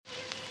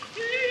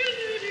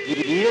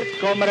Dear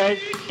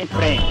comrades and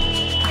friends,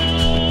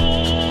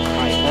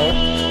 I hope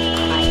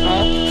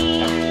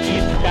that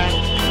this time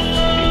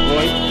the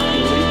voice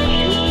will reach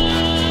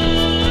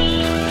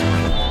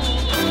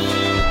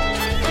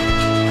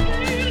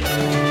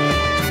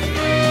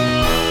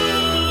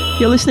you.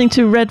 You're listening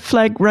to Red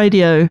Flag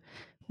Radio.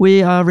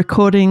 We are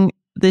recording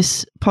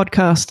this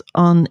podcast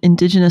on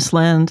Indigenous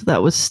land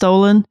that was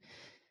stolen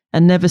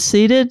and never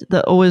ceded,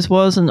 that always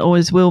was and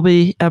always will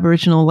be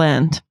Aboriginal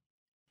land.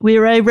 We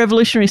are a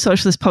revolutionary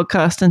socialist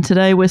podcast, and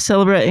today we're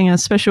celebrating a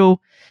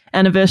special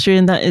anniversary,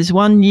 and that is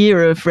 1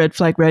 year of Red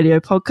Flag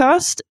Radio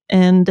podcast.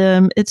 And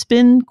it's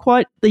been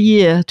quite the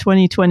year,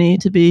 2020,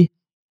 to be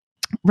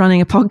running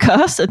a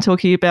podcast and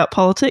talking about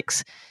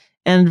politics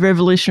and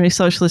revolutionary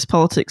socialist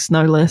politics,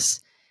 no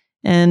less.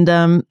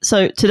 And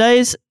so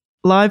today's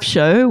live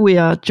show, we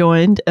are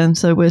joined, and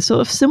so we're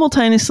sort of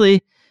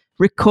simultaneously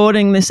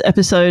recording this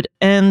episode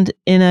and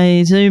in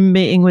a Zoom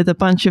meeting with a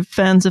bunch of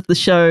fans of the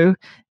show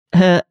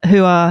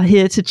who are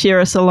here to cheer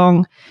us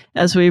along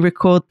as we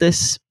record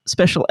this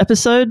special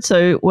episode.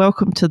 So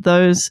welcome to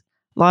those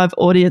live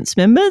audience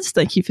members.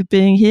 Thank you for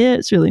being here.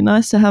 It's really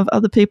nice to have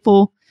other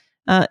people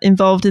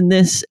involved in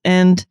this.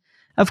 And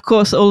of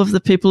course, all of the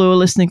people who are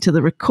listening to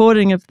the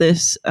recording of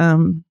this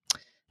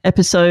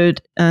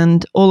episode,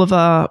 and all of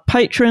our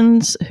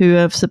patrons who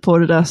have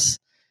supported us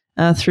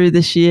through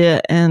this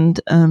year. And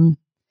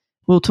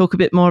we'll talk a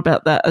bit more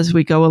about that as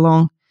we go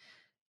along.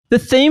 The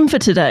theme for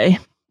today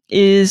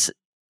is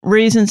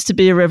reasons to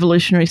be a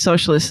revolutionary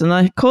socialist. And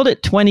I called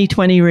it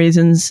 2020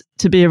 reasons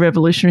to be a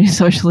revolutionary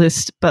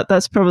socialist, but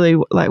that's probably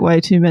like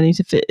way too many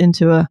to fit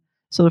into a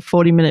sort of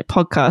 40-minute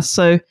podcast.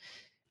 So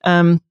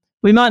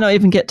we might not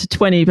even get to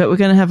 20, but we're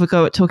going to have a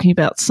go at talking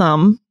about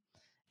some.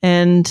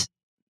 And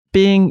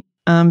being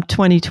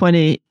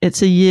 2020,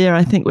 it's a year,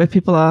 I think, where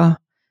people are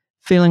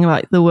feeling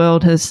like the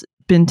world has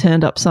been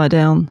turned upside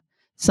down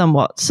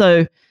somewhat.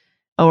 So,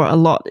 or a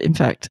lot, in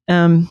fact.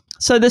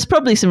 So there's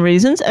probably some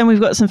reasons, and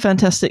we've got some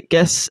fantastic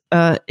guests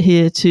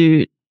here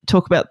to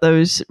talk about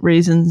those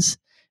reasons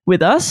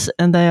with us,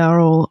 and they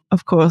are all,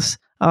 of course,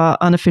 our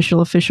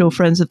unofficial, official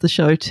friends of the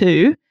show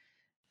too.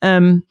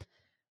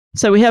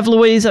 So we have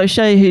Louise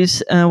O'Shea,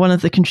 who's one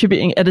of the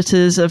contributing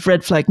editors of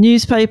Red Flag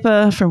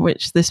newspaper, from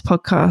which this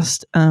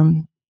podcast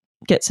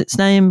gets its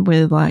name,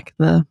 with like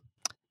the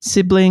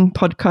sibling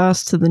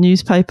podcast to the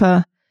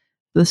newspaper,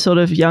 the sort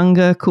of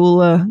younger,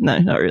 cooler, no,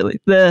 not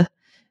really, the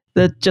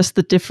just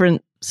the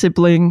different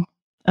sibling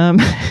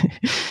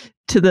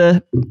to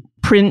the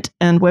print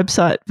and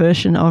website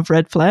version of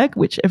Red Flag,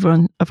 which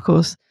everyone, of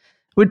course,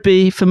 would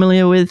be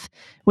familiar with.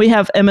 We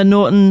have Emma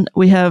Norton,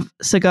 we have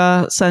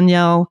Sagar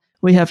Sanyal,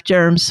 we have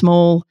Jerem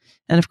Small,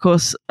 and of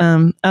course,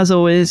 as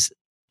always,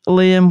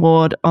 Liam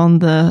Ward on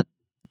the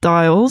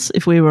dials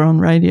if we were on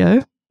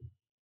radio,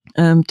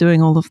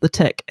 doing all of the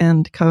tech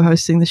and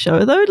co-hosting the show.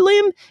 Although,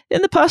 Liam,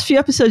 in the past few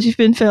episodes, you've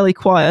been fairly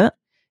quiet.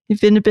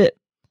 You've been a bit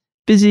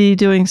busy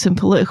doing some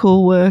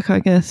political work, I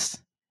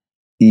guess.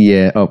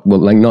 Yeah, well,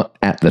 like not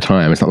at the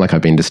time. It's not like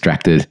I've been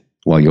distracted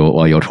while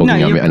you're talking. No,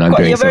 and I'm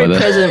doing you're very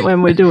present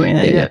when we're doing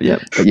it. Yeah.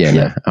 But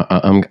yeah,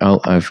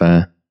 no, I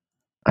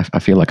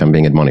feel like I'm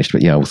being admonished,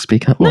 but yeah, I'll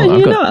speak up more. No,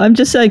 you're not. I'm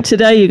just saying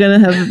today you're going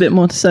to have a bit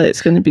more to say.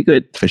 It's going to be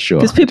good. For sure.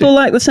 Because people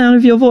like the sound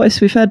of your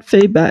voice. We've had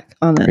feedback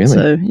on it. Really?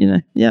 So,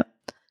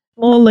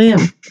 more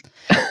Liam.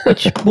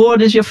 Which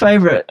ward is your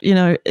favourite?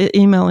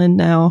 Email in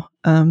now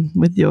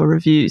with your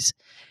reviews.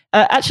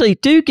 Actually,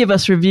 do give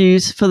us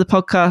reviews for the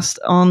podcast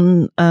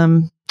on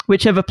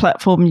whichever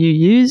platform you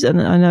use.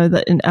 And I know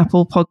that in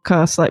Apple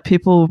Podcasts, like,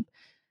 people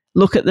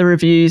look at the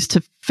reviews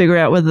to figure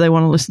out whether they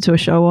want to listen to a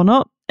show or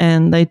not.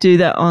 And they do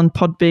that on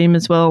Podbeam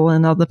as well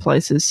and other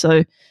places.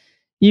 So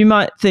you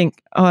might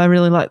think, oh, I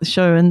really like the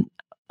show. And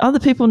other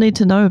people need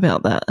to know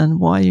about that and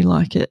why you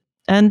like it.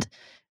 And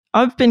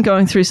I've been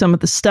going through some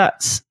of the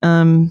stats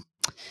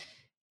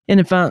in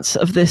advance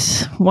of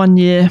this 1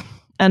 year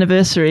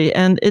anniversary,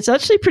 and it's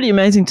actually pretty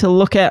amazing to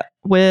look at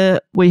where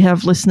we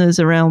have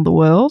listeners around the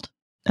world.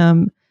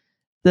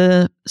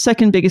 The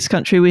second biggest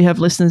country we have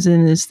listeners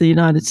in is the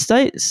United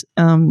States.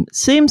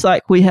 Seems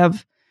like we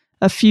have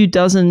a few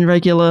dozen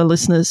regular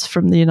listeners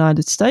from the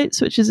United States,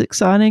 which is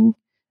exciting.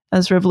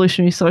 As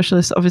revolutionary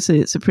socialists,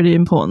 obviously it's a pretty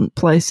important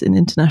place in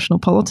international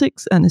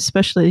politics, and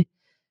especially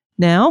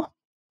now.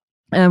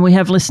 And we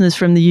have listeners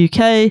from the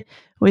UK.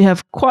 We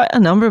have quite a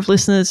number of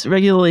listeners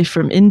regularly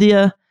from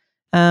India.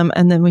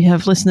 And then we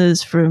have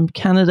listeners from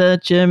Canada,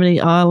 Germany,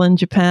 Ireland,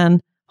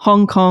 Japan,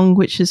 Hong Kong,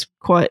 which is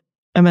quite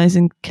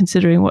amazing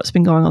considering what's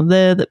been going on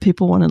there, that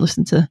people want to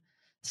listen to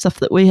stuff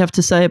that we have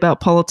to say about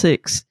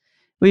politics.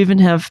 We even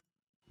have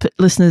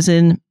listeners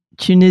in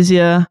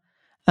Tunisia,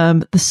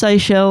 the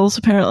Seychelles,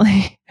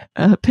 apparently.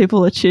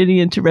 People are tuning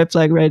into Red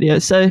Flag Radio.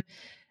 So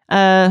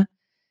yeah,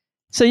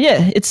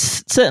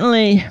 it's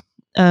certainly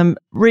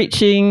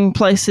reaching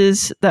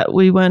places that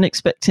we weren't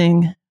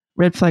expecting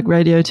Red Flag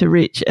Radio to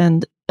reach,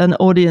 and an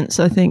audience,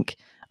 I think,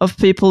 of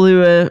people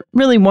who are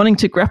really wanting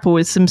to grapple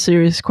with some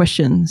serious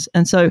questions.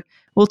 And so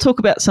we'll talk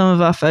about some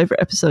of our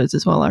favourite episodes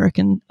as well, I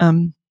reckon,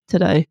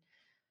 today.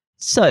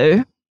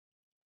 So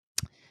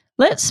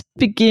Let's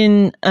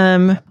begin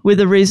with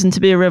a reason to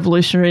be a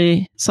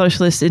revolutionary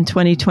socialist in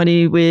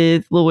 2020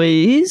 with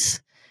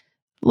Louise.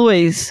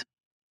 Louise,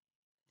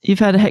 you've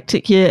had a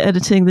hectic year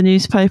editing the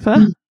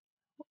newspaper.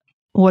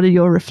 What are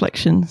your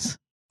reflections?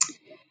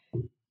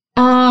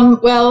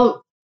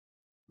 Well,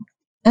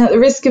 at the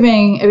risk of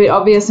being a bit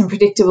obvious and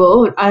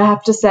predictable, I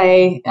have to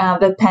say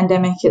the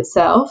pandemic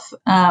itself.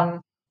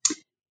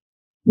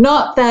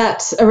 Not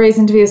that a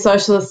reason to be a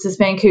socialist is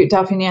being cooped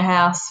up in your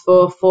house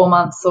for 4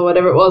 months or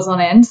whatever it was on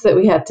end that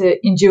we had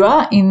to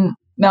endure in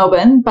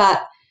Melbourne,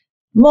 but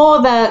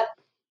more that,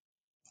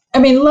 I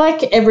mean,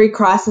 like every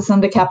crisis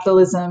under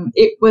capitalism,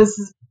 it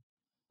was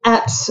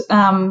at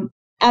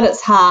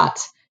its heart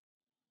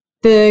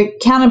the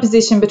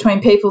counterposition between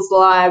people's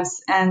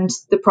lives and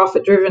the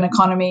profit-driven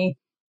economy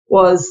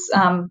was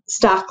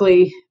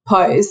starkly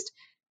posed.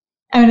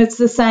 I mean, it's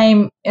the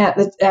same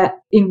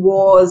in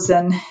wars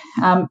and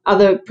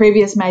other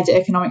previous major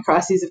economic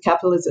crises of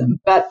capitalism.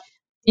 But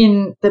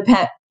in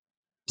the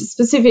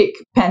specific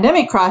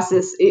pandemic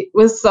crisis, it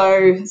was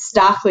so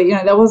starkly,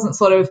 there wasn't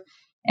sort of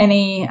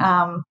any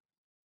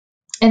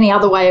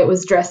other way it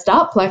was dressed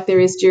up like there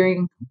is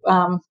during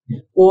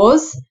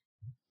wars.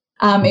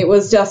 It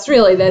was just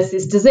really there's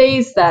this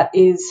disease that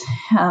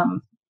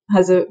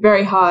has a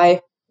very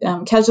high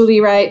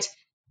casualty rate,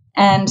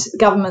 and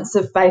governments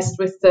are faced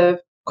with the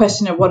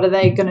question of what are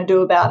they going to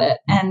do about it.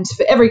 And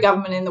for every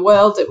government in the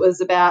world, it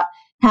was about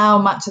how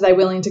much are they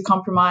willing to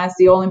compromise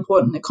the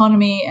all-important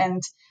economy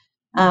and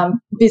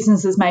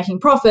businesses making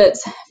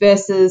profits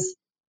versus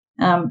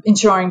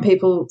ensuring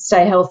people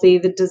stay healthy,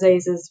 the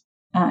disease's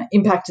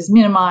impact is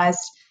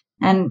minimised,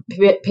 and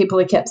people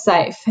are kept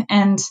safe.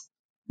 And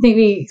I think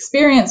the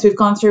experience we've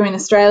gone through in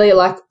Australia,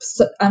 like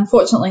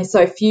unfortunately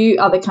so few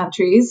other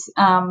countries,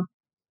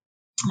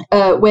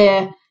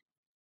 where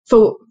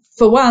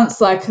for once,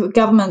 like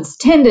governments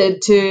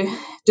tended to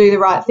do the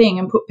right thing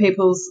and put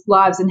people's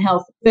lives and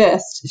health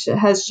first,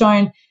 has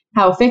shown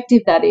how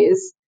effective that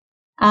is.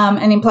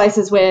 And in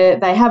places where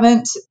they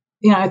haven't,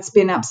 it's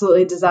been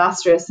absolutely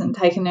disastrous and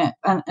taken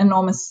an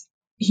enormous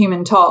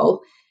human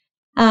toll.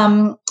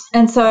 And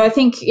so I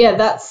think,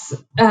 that's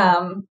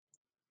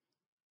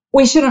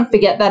we shouldn't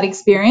forget that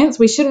experience.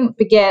 We shouldn't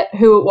forget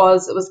who it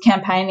was that was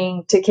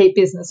campaigning to keep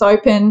business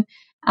open.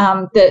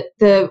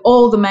 That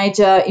all the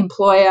major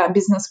employer and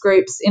business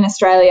groups in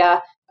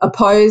Australia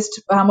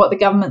opposed what the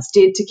governments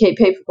did to keep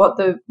people, what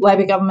the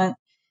Labor government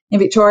in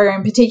Victoria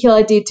in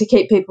particular did to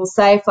keep people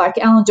safe. Like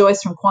Alan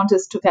Joyce from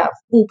Qantas took out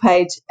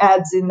full-page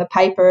ads in the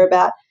paper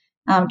about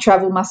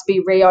travel must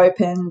be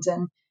reopened,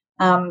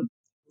 and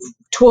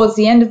towards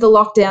the end of the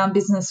lockdown,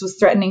 business was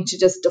threatening to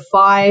just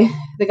defy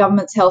the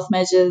government's health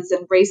measures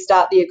and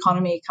restart the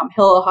economy come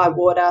hell or high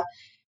water.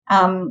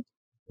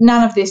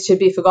 None of this should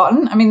be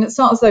forgotten. I mean, it's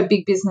not as though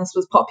big business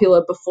was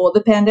popular before the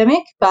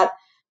pandemic, but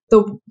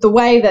the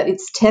way that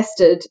it's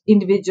tested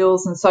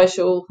individuals and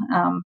social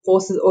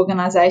forces,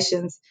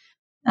 organisations,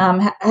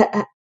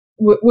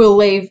 will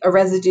leave a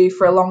residue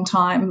for a long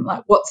time,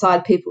 like what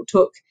side people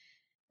took.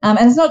 And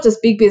it's not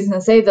just big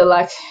business either.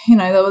 Like,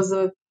 there was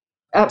an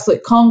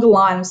absolute conga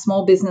line of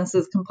small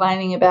businesses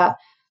complaining about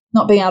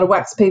not being able to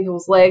wax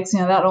people's legs,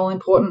 that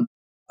all-important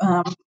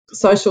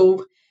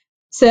social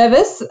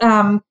service,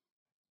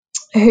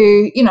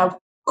 who,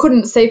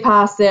 couldn't see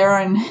past their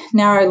own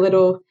narrow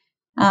little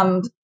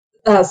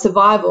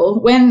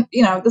survival when,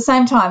 at the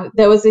same time,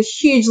 there was a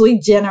hugely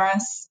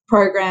generous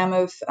program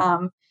of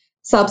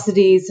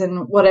subsidies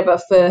and whatever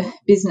for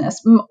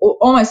business,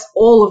 almost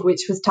all of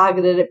which was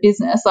targeted at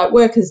business. Like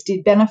workers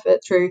did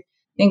benefit through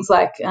things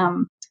like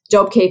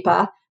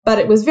JobKeeper, but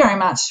it was very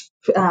much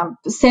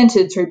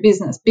centred through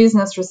business.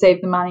 Business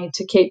received the money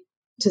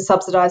to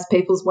subsidise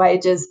people's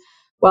wages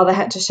while they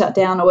had to shut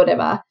down or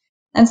whatever.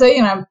 And so,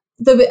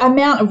 the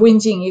amount of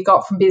whinging you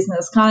got from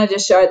business kind of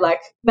just showed like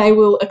they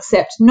will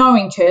accept no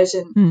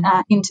incursion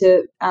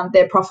into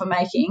their profit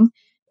making,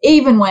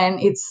 even when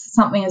it's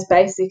something as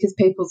basic as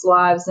people's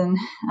lives and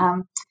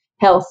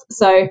health.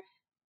 So,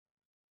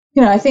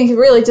 I think it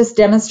really just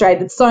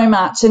demonstrated so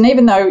much. And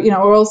even though,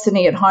 we're all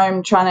sitting at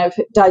home trying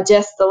to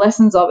digest the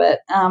lessons of it,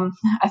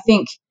 I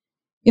think,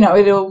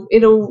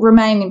 it'll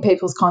remain in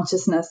people's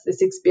consciousness,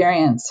 this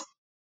experience.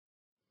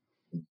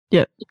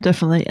 Yeah,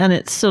 definitely. And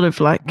it's sort of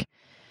like,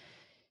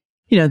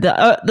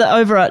 the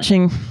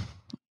overarching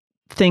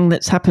thing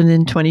that's happened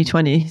in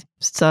 2020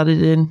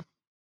 started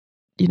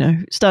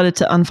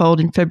to unfold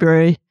in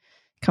February,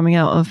 coming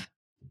out of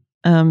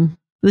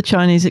the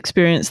Chinese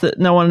experience that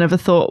no one ever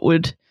thought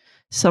would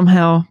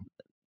somehow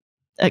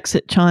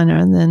exit China.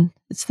 And then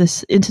it's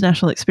this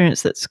international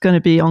experience that's going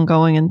to be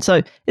ongoing. And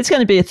so it's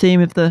going to be a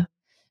theme of the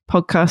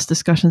podcast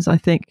discussions, I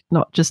think,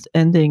 not just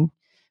ending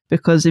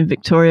because in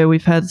Victoria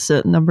we've had a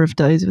certain number of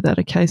days without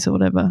a case or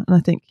whatever. And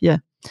I think,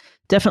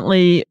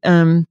 definitely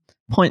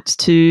points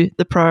to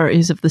the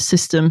priorities of the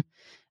system.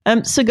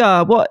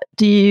 Sagar, what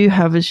do you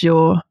have as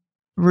your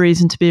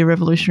reason to be a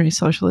revolutionary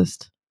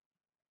socialist?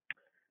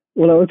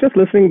 Well, I was just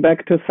listening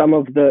back to some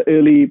of the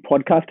early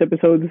podcast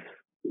episodes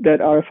that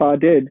RFR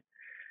did.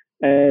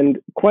 And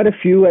quite a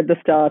few at the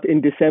start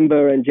in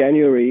December and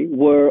January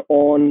were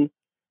on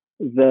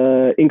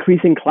the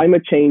increasing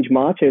climate change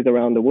marches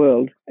around the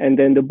world, and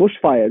then the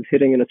bushfires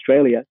hitting in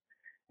Australia.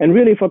 And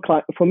really,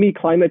 for me,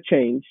 climate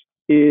change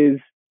is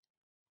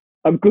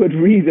a good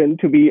reason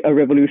to be a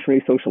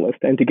revolutionary socialist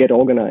and to get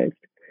organized.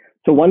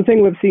 So one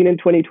thing we've seen in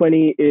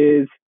 2020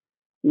 is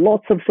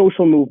lots of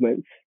social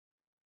movements.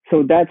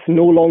 So that's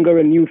no longer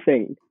a new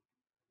thing.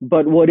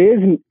 But what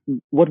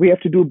we have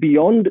to do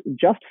beyond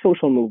just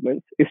social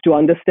movements is to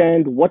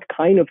understand what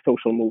kind of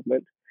social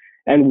movement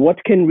and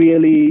what can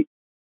really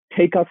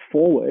take us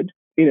forward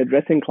in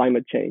addressing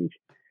climate change.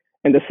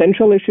 And the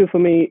central issue for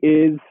me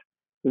is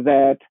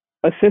that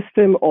a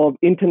system of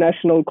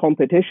international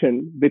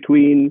competition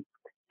between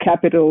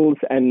capitals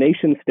and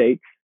nation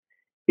states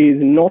is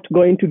not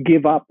going to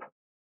give up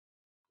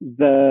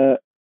the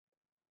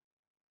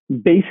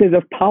bases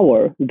of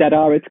power that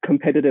are its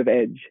competitive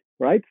edge,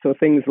 right? So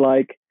things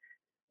like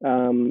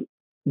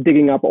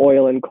digging up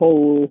oil and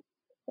coal,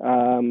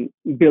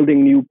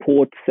 building new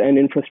ports and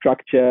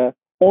infrastructure,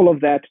 all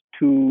of that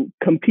to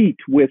compete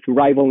with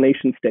rival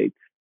nation states.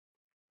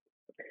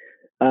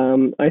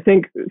 I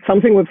think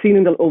something we've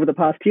seen over the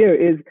past year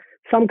is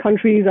some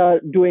countries are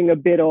doing a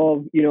bit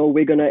of,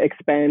 we're going to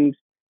expand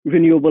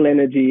renewable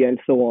energy and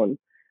so on.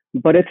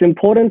 But it's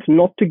important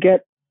not to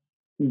get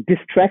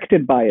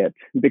distracted by it,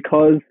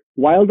 because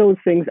while those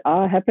things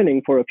are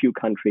happening for a few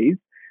countries,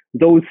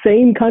 those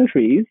same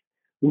countries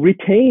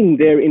retain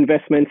their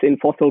investments in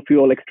fossil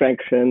fuel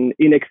extraction,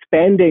 in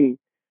expanding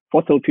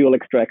fossil fuel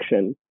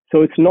extraction.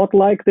 So it's not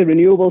like the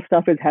renewable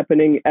stuff is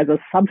happening as a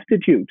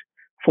substitute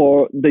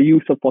for the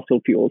use of fossil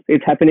fuels.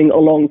 It's happening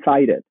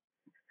alongside it.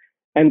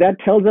 And that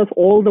tells us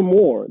all the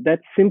more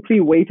that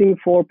simply waiting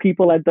for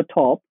people at the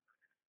top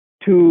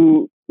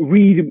to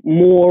read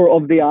more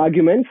of the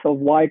arguments of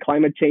why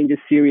climate change is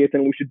serious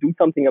and we should do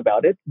something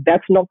about it,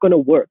 that's not going to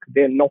work.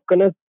 They're not going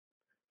to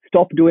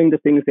stop doing the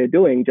things they're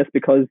doing just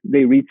because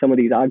they read some of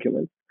these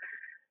arguments.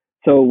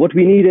 So what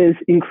we need is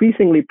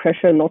increasingly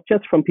pressure, not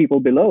just from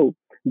people below,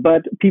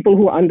 but people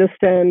who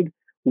understand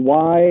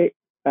why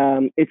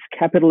it's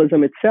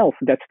capitalism itself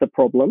that's the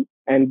problem,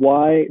 and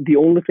why the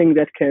only thing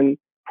that can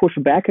push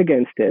back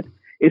against it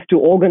is to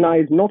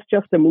organize not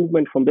just a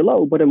movement from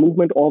below, but a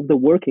movement of the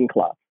working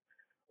class,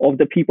 of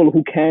the people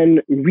who can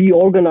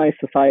reorganize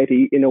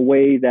society in a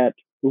way that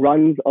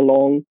runs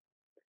along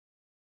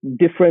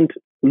different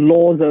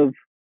laws of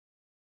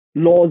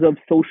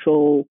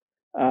social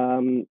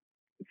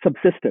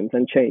subsistence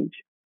and change.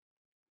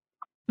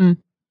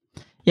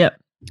 Yeah.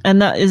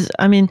 And that is,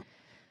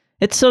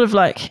 it's sort of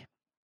like,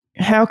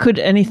 how could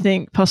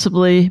anything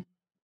possibly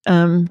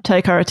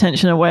take our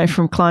attention away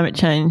from climate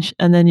change?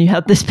 And then you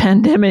had this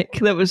pandemic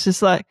that was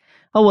just like,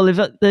 oh, well, if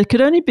there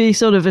could only be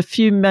sort of a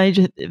few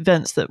major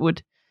events that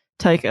would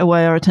take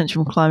away our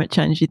attention from climate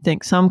change, you'd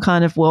think some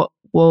kind of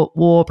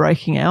war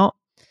breaking out,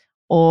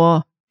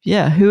 or,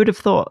 who would have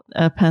thought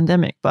a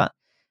pandemic? But,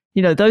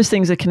 those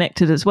things are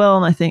connected as well.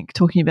 And I think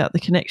talking about the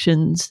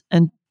connections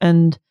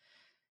and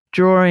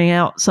drawing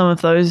out some of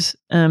those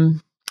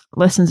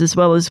lessons as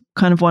well is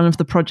kind of one of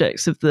the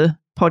projects of the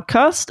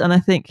podcast. And I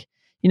think,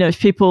 if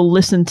people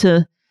listen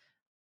to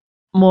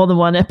more than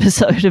one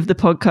episode of the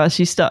podcast,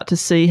 you start to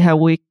see how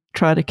we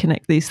try to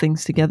connect these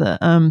things together.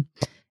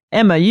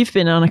 Emma, you've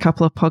been on a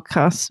couple of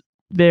podcasts,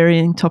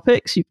 varying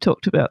topics. You've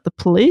talked about the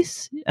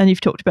police and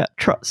you've talked about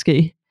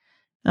Trotsky.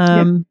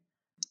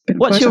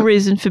 What's your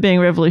reason for being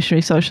a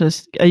revolutionary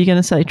socialist? Are you going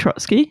to say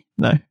Trotsky?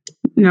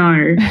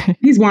 No,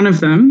 he's one of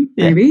them,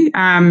 maybe.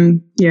 I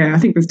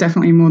think there's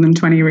definitely more than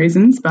 20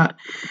 reasons, but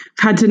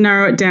I've had to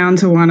narrow it down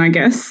to one, I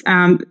guess.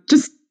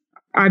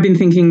 I've been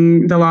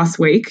thinking the last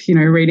week,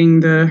 reading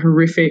the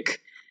horrific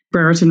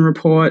Brereton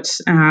report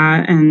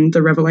and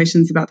the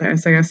revelations about the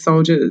SAS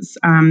soldiers.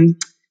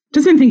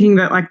 Just been thinking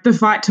that the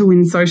fight to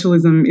win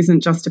socialism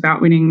isn't just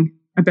about winning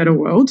a better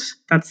world.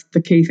 That's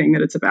the key thing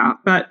that it's about.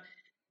 But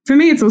for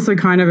me, it's also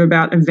kind of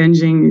about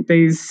avenging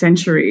these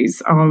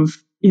centuries of,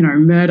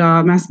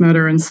 murder, mass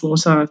murder and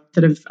slaughter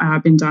that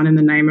have been done in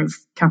the name of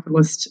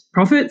capitalist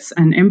profits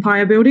and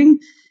empire building.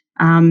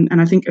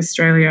 And I think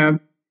Australia,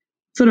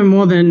 sort of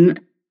more than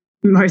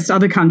most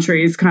other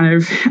countries, kind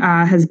of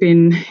has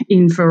been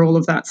in for all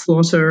of that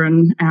slaughter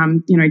and,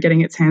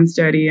 getting its hands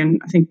dirty.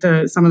 And I think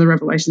some of the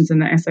revelations in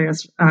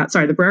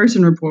the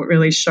Brereton report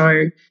really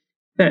show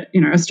that,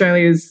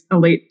 Australia's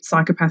elite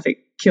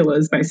psychopathic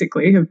killers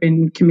basically have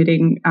been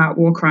committing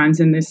war crimes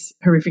in this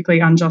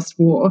horrifically unjust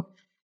war.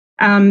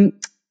 And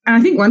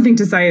I think one thing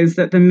to say is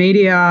that the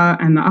media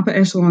and the upper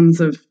echelons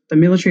of the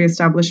military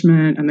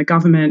establishment and the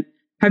government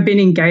have been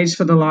engaged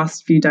for the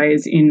last few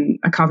days in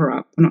a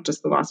cover-up, well, not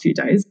just the last few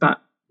days, but,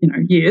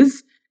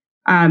 years.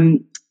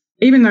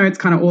 Even though it's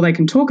kind of all they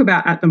can talk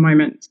about at the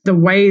moment, the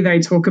way they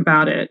talk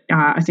about it,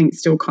 I think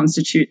still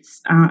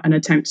constitutes an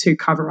attempt to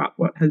cover up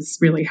what has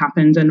really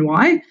happened and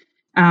why.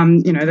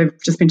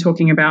 They've just been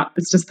talking about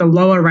it's just the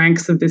lower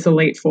ranks of this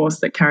elite force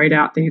that carried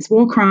out these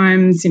war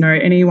crimes.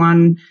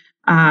 Anyone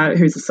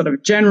who's a sort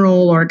of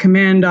general or a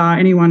commander,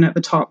 anyone at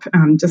the top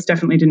just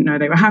definitely didn't know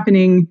they were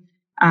happening.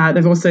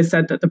 They've also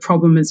said that the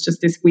problem is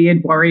just this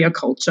weird warrior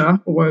culture,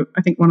 or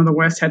I think one of the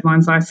worst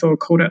headlines I saw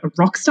called it a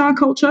rock star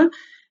culture.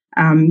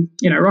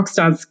 Rock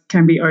stars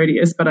can be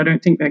odious, but I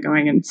don't think they're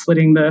going and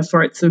slitting the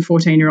throats of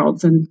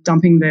 14-year-olds and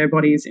dumping their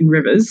bodies in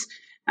rivers.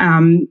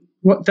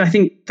 What I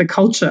think the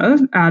culture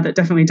that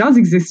definitely does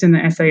exist in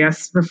the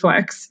SAS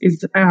reflects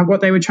is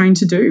what they were trained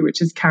to do,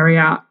 which is carry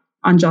out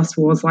unjust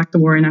wars like the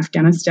war in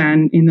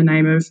Afghanistan in the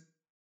name of,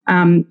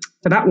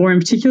 for that war in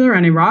particular,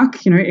 and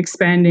Iraq,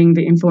 expanding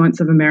the influence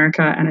of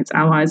America and its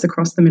allies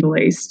across the Middle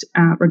East,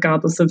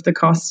 regardless of the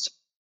cost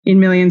in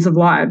millions of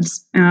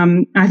lives.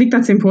 I think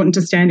that's important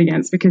to stand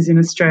against, because in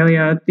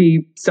Australia,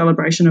 the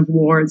celebration of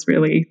war is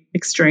really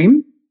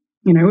extreme.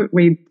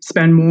 We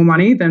spend more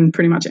money than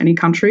pretty much any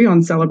country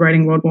on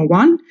celebrating World War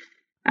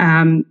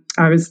I.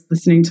 I was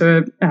listening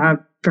to a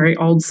very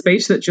old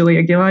speech that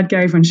Julia Gillard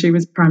gave when she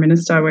was Prime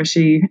Minister, where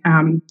she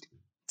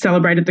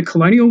celebrated the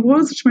colonial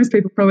wars, which most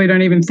people probably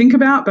don't even think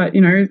about, but,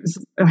 it's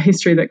a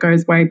history that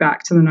goes way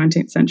back to the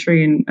 19th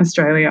century in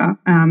Australia.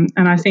 And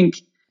I think,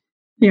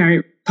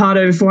 part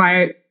of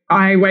why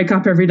I wake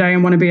up every day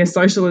and want to be a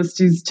socialist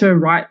is to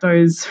right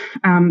those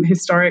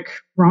historic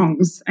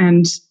wrongs.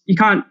 And you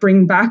can't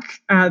bring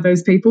back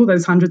those people,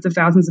 those hundreds of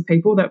thousands of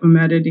people that were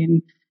murdered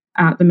in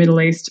the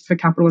Middle East for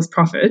capitalist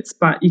profits,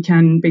 but you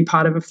can be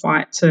part of a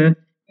fight to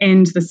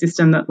end the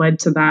system that led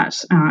to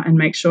that and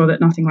make sure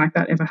that nothing like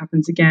that ever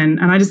happens again.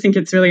 And I just think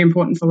it's really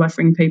important for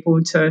left-wing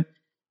people to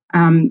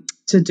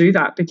do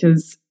that,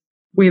 because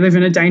we live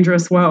in a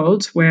dangerous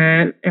world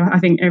where I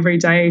think every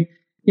day,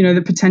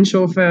 the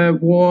potential for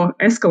war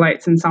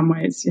escalates in some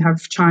ways. You have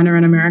China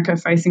and America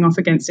facing off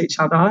against each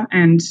other.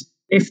 And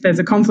if there's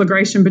a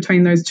conflagration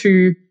between those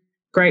two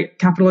great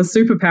capitalist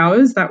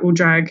superpowers, that will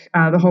drag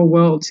the whole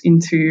world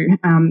into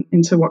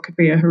what could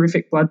be a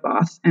horrific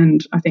bloodbath.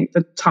 And I think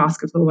the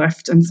task of the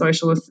left and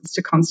socialists is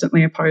to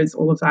constantly oppose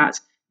all of that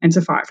and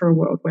to fight for a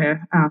world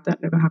where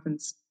that never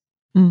happens.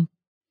 And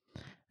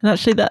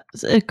actually,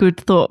 that's a good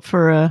thought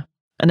for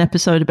an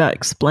episode about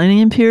explaining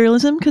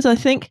imperialism, because I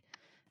think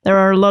there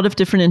are a lot of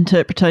different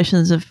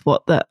interpretations of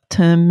what that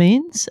term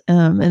means,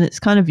 and it's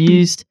kind of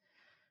used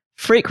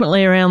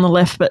frequently around the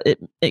left, but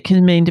it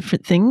can mean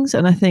different things.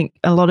 And I think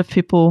a lot of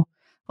people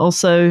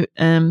also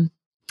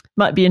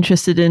might be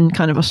interested in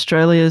kind of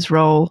Australia's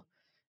role.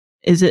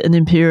 Is it an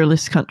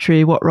imperialist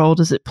country? What role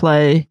does it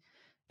play?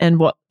 And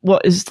what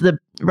is the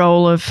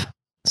role of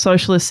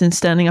socialists in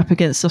standing up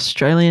against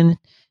Australian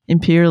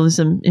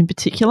imperialism in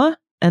particular,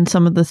 and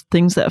some of the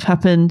things that have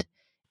happened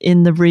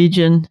in the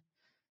region,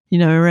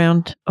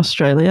 around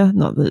Australia?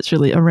 Not that it's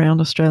really around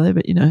Australia,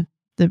 but,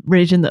 the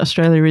region that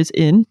Australia is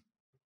in.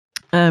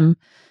 I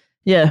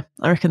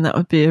reckon that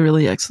would be a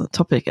really excellent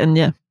topic. And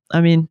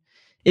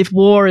if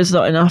war is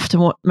not enough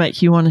to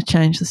make you want to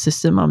change the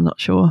system, I'm not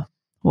sure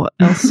what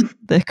else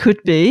there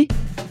could be.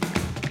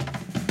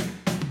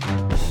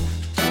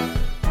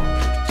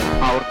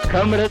 Our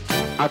comrades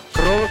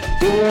across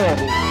the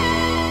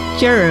world.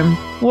 Jerome,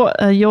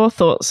 what are your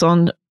thoughts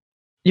on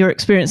your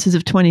experiences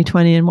of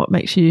 2020 and what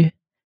makes you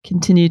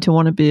continue to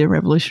want to be a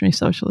revolutionary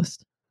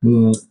socialist?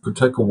 Could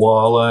take a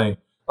while, eh?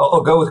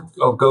 I'll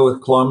go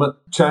with climate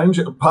change.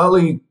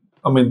 Partly,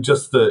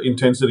 just the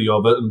intensity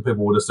of it, and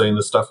people would have seen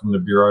the stuff from the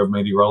Bureau of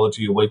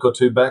Meteorology a week or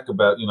two back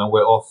about,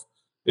 we're off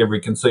every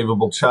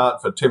conceivable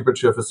chart for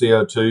temperature, for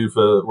CO2,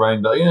 for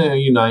rain day,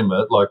 you name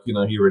it,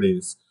 here it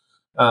is.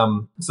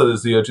 So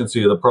there's the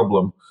urgency of the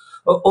problem.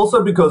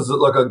 Also because,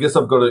 I guess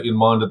I've got it in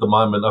mind at the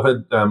moment, I've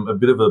had a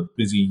bit of a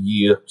busy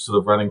year sort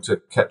of running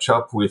to catch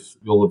up with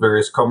all the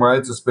various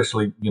comrades,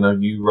 especially,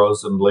 you,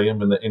 Ros, and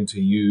Liam in the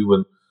NTU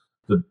and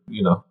the,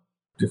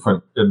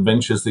 different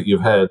adventures that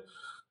you've had.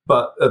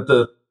 But at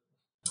the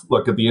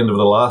end of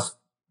the last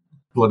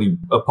bloody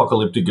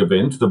apocalyptic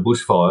event, the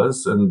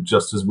bushfires, and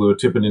just as we were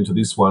tipping into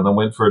this one, I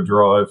went for a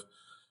drive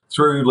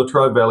through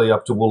Latrobe Valley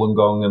up to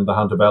Wollongong and the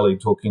Hunter Valley,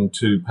 talking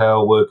to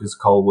power workers,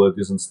 coal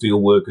workers and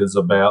steel workers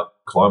about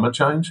climate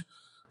change,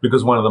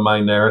 because one of the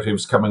main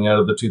narratives coming out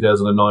of the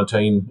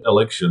 2019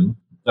 election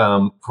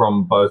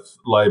from both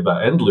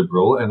Labor and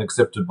Liberal, and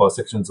accepted by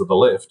sections of the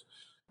left,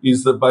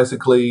 is that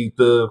basically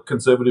the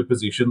Conservative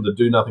position, the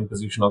do-nothing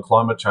position on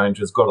climate change,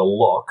 has got a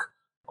lock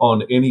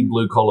on any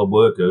blue-collar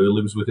worker who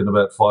lives within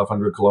about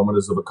 500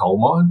 kilometres of a coal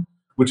mine,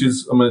 which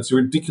is, it's a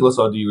ridiculous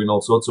idea in all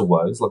sorts of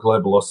ways.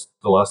 Labor lost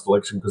the last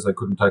election because they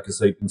couldn't take a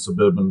seat in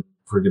suburban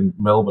friggin'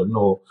 Melbourne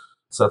or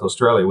South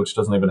Australia, which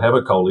doesn't even have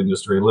a coal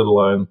industry, let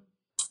alone,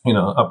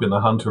 up in the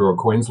Hunter or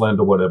Queensland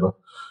or whatever.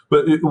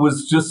 But it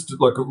was just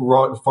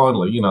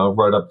finally, I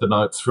wrote up the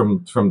notes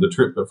from the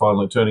trip, but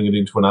finally turning it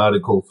into an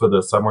article for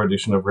the summer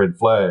edition of Red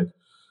Flag.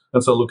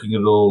 And so looking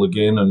at it all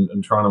again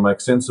and trying to make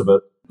sense of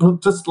it,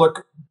 just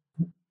the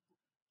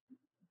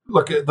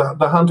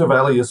Hunter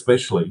Valley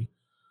especially,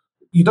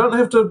 you don't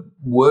have to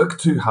work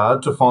too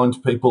hard to find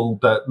people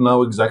that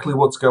know exactly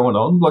what's going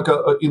on.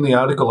 In the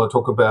article, I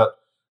talk about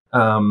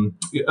an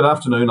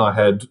afternoon I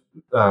had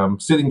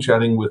sitting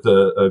chatting with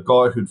a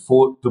guy who'd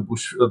fought the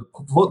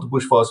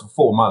bushfires for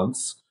 4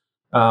 months.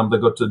 They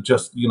got to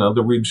just,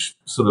 the ridge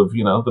sort of,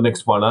 the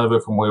next one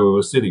over from where we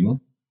were sitting.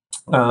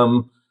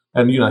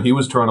 And, he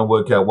was trying to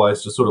work out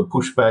ways to sort of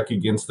push back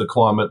against the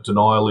climate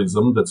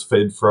denialism that's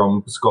fed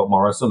from Scott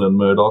Morrison and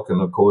Murdoch,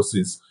 and of course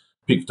is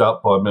picked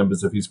up by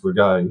members of his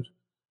brigade.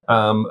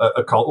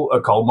 A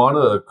coal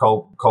miner, a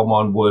coal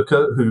mine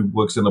worker who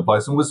works in the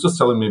place, and was just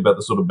telling me about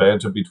the sort of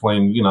banter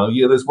between,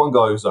 there's one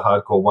guy who's a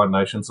hardcore One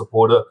Nation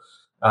supporter.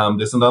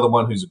 There's another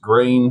one who's a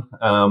Green.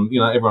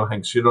 Everyone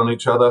hangs shit on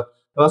each other.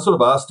 And I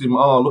sort of asked him,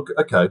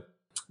 okay,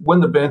 when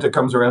the banter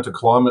comes around to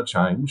climate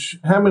change,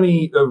 how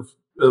many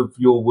of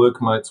your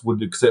workmates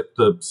would accept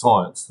the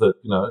science that,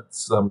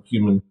 it's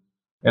human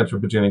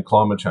anthropogenic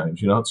climate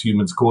change, it's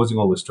humans causing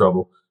all this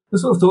trouble? I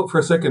sort of thought for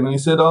a second, and he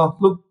said,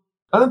 look,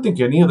 I don't think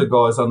any of the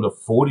guys under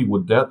 40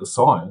 would doubt the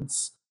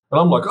science. And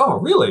I'm like, oh,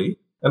 really?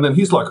 And then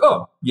he's like,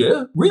 oh,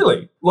 yeah,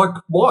 really? Like,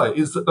 why?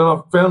 And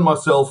I found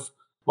myself,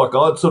 like,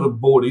 I'd sort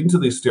of bought into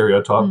this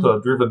stereotype that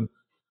I'd driven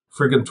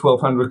friggin'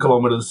 1,200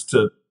 kilometres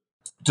to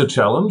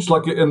challenge.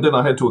 And then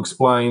I had to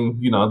explain,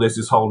 there's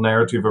this whole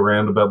narrative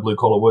around about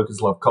blue-collar workers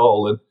love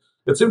coal. And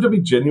it seemed to be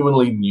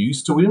genuinely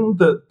news to him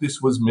that this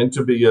was meant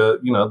to be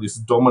this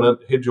dominant,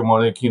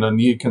 hegemonic,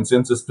 near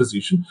consensus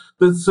position.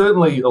 There's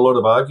certainly a lot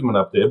of argument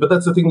up there, but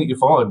that's the thing that you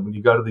find when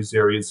you go to these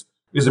areas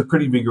is a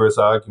pretty vigorous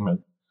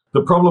argument.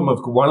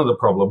 One of the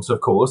problems, of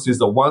course, is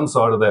that one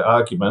side of that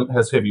argument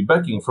has heavy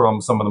backing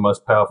from some of the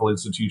most powerful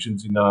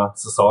institutions in our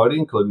society,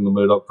 including the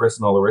Murdoch press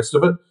and all the rest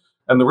of it.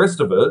 And the rest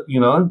of it,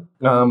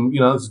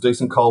 there's a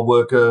decent coal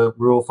worker,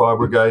 rural fire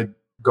brigade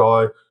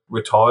guy,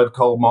 retired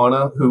coal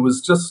miner who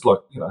was just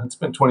had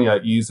spent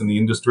 28 years in the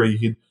industry.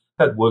 He'd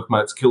had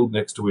workmates killed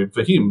next to him.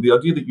 For him, the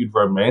idea that you'd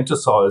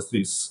romanticize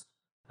this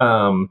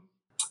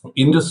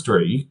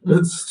industry,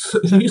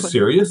 he's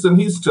serious, and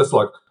he's just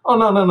like, oh,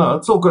 no,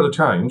 it's all got to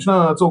change.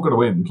 No, it's all got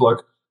to end. Like,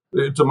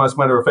 it's a most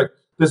matter of fact.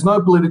 There's no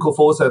political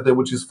force out there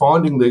which is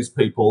finding these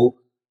people,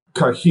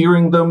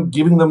 cohering them,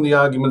 giving them the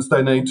arguments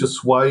they need to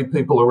sway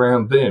people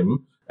around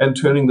them and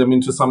turning them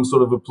into some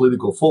sort of a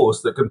political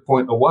force that can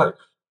point a way.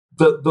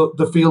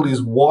 The field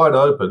is wide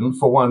open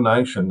for One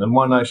Nation, and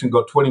One Nation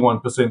got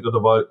 21% of the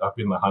vote up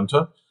in the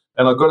Hunter.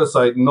 And I've got to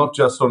say, not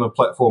just on a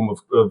platform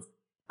of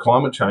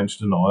climate change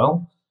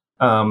denial,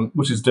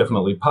 which is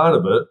definitely part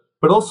of it,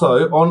 but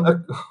also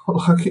on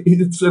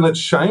it's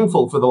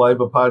shameful for the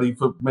Labor Party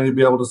for me to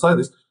be able to say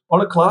this,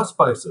 on a class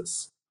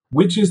basis,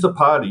 which is the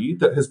party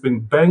that has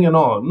been banging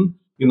on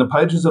in the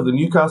pages of the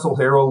Newcastle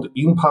Herald,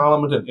 in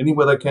Parliament and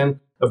anywhere they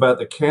can, about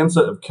the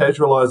cancer of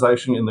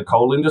casualisation in the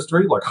coal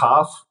industry. Like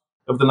half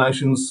of the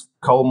nation's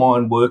coal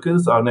mine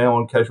workers are now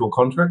on casual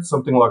contracts,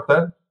 something like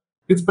that.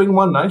 It's been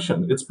One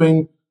Nation. It's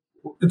been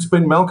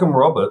Malcolm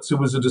Roberts, who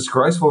was a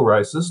disgraceful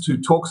racist, who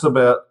talks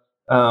about,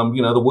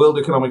 the World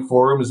Economic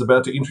Forum is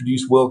about to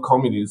introduce world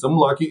communism.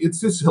 Like, it's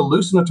this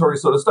hallucinatory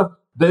sort of stuff.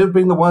 They've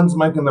been the ones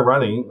making the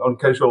running on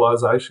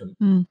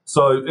casualisation.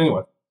 So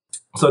anyway,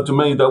 to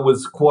me, that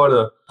was quite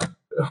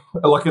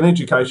an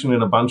education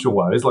in a bunch of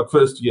ways. Like,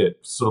 first,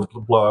 sort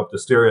of blow up the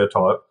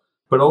stereotype,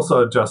 but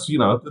also just,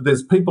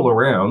 there's people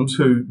around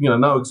who,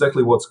 know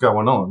exactly what's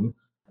going on,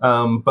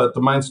 but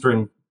the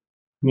mainstream,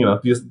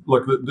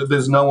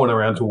 there's no one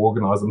around to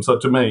organise them. So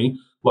to me,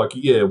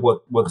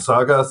 what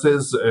Sagar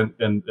says,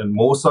 and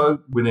more so,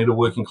 we need a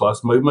working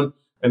class movement,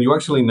 and you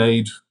actually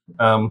need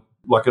an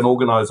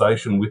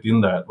organisation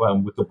within that,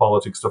 with the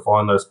politics to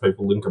find those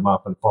people, link them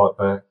up and fight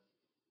back.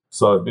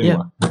 So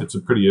anyway, It's a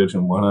pretty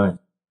urgent one, eh?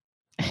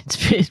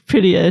 It's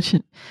pretty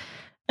urgent.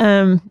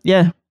 Liam,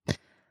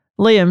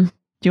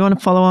 do you want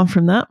to follow on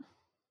from that?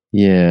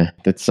 Yeah,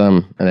 that's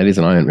and that is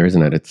an eye-opener,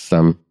 isn't it? It's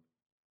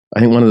I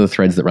think one of the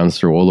threads that runs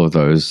through all of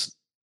those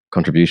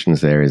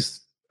contributions there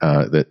is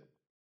that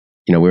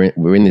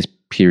we're in this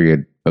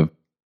period of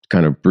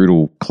kind of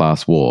brutal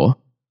class war,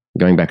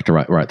 going back to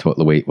right to what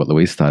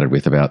Louise started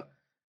with about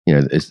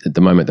at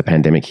the moment the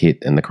pandemic hit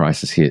and the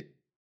crisis hit,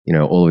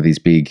 all of these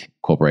big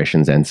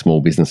corporations and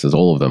small businesses,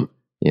 all of them,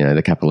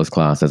 the capitalist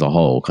class as a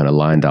whole, kind of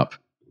lined up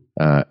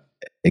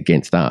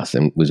against us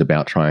and was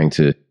about trying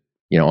to,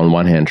 on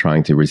one hand,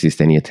 trying to resist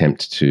any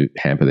attempt to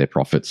hamper their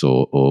profits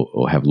or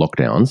have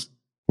lockdowns,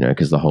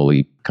 because the whole,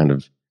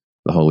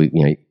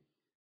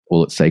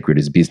 all that's sacred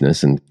is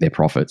business and their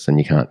profits, and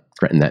you can't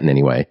threaten that in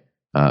any way.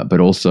 But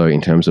also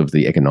in terms of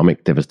the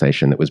economic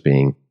devastation that was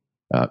being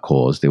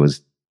caused, there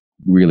was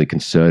really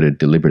concerted,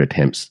 deliberate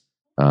attempts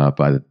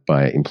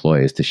by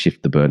employers to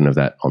shift the burden of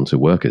that onto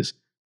workers.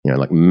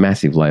 Like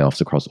massive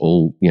layoffs across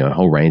all, a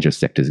whole range of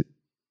sectors.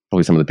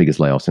 Probably some of the biggest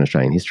layoffs in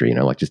Australian history.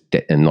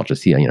 And not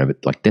just here,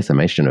 but like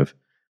decimation of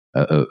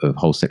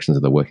whole sections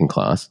of the working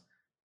class.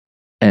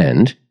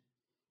 And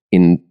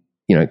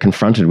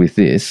confronted with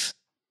this,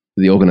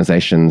 the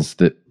organisations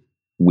that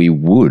we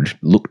would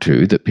look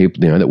to, that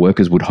people, that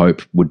workers would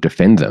hope would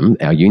defend them,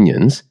 our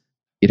unions,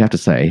 you'd have to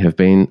say have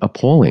been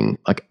appalling,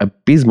 like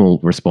abysmal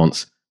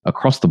response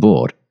across the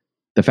board.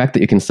 The fact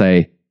that you can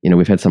say,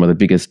 we've had some of the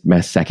biggest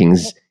mass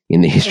sackings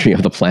in the history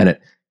of the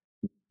planet,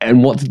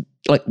 and what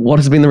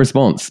has been the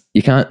response?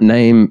 You can't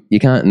name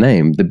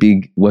the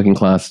big working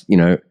class,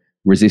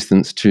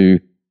 resistance to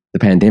the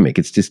pandemic.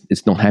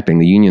 It's not happening.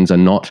 The unions are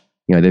not,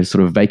 they've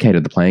sort of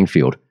vacated the playing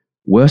field.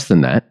 Worse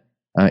than that,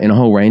 in a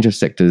whole range of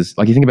sectors.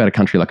 Like you think about a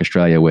country like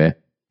Australia, where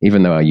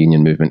even though our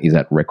union movement is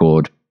at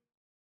record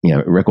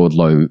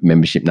low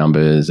membership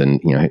numbers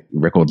and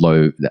record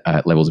low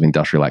levels of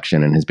industrial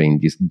action, and has been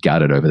just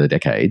gutted over the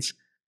decades,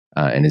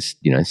 and is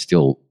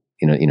still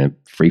in a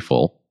free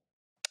fall.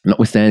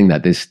 Notwithstanding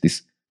that, there's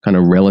this kind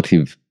of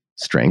relative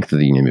strength of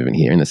the union movement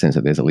here, in the sense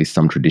that there's at least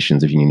some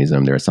traditions of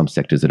unionism. There are some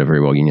sectors that are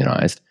very well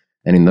unionized,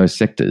 and in those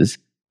sectors,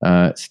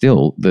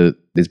 still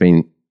there's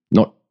been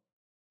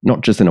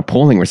not just an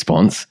appalling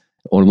response,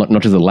 or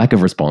not just a lack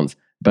of response,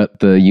 but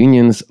the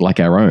unions like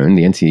our own,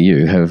 the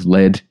NTEU, have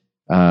led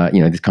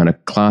this kind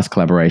of class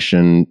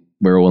collaboration.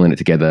 We're all in it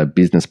together,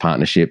 business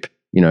partnership,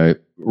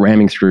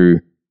 ramming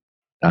through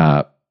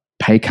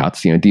pay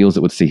cuts, deals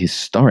that would see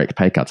historic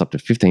pay cuts up to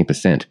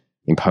 15%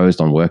 imposed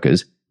on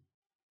workers.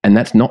 And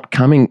that's not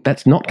coming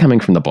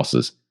from the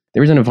bosses.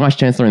 There isn't a vice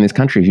chancellor in this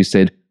country who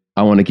said,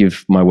 I want to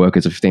give my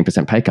workers a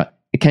 15% pay cut.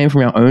 It came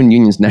from our own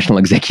union's national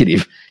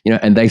executive,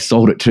 and they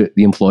sold it to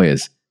the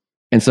employers.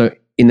 And so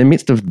in the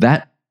midst of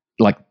that,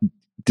 like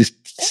this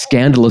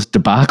scandalous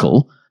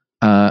debacle,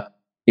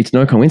 it's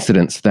no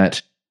coincidence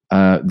that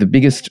the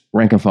biggest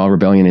rank and file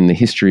rebellion in the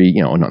history,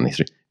 not in the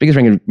history, biggest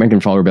rank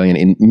and file rebellion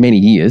in many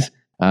years,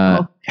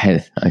 I'm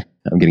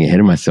getting ahead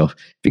of myself.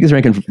 Biggest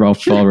rank and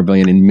file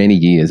rebellion in many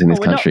years in this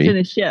country. We're not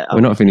finished yet. We're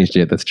not finished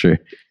yet, that's true.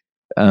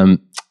 But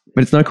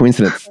it's no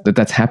coincidence that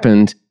that's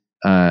happened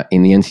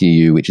in the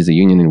NTEU, which is a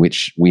union in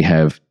which we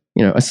have,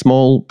 a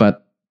small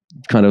but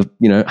kind of,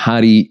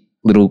 hardy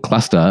little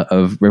cluster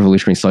of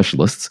revolutionary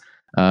socialists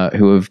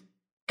who have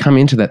come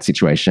into that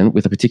situation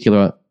with a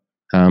particular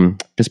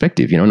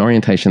perspective, an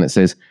orientation that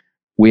says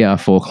we are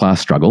for class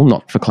struggle,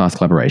 not for class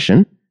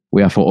collaboration.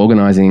 We are for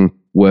organizing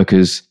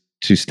workers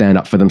to stand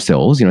up for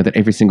themselves, that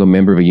every single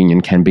member of a union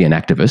can be an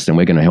activist, and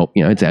we're going to help,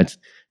 it's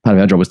part of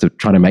our job is to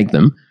try to make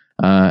them,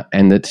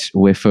 and that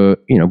we're for,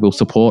 we'll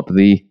support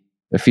the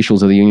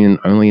officials of the union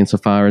only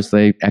insofar as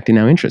they act in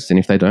our interests. And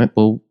if they don't,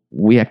 well,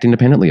 we act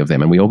independently of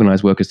them, and we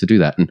organize workers to do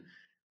that. And,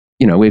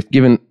 we've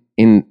given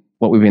in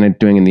what we've been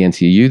doing in the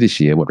NTEU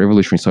this year, what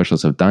revolutionary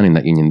socialists have done in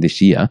that union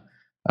this year,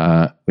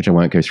 which I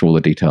won't go through all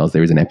the details.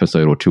 There is an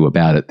episode or two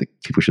about it that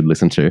people should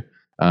listen to.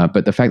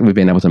 But the fact that we've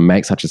been able to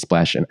make such a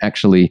splash and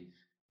actually,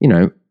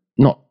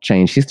 not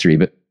change history,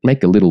 but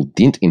make a little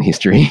dent in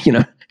history,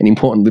 an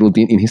important little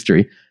dent in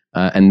history.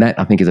 And that,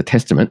 I think, is a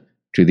testament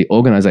to the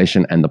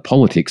organization and the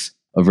politics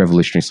of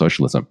revolutionary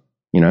socialism.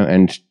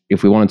 And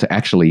if we wanted to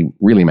actually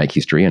really make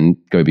history and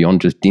go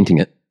beyond just denting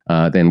it,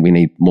 then we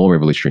need more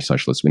revolutionary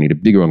socialists. We need a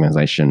bigger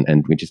organization,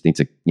 and we just need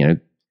to,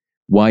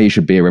 why you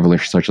should be a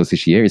revolutionary socialist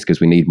this year is because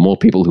we need more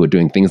people who are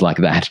doing things like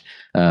that.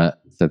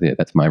 So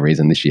that's my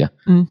reason this year.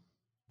 And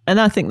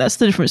I think that's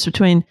the difference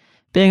between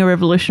being a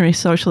revolutionary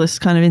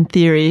socialist kind of in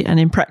theory and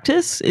in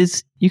practice,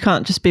 is you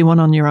can't just be one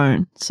on your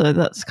own. So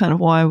that's kind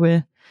of why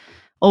we're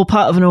all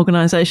part of an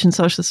organisation,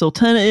 Socialist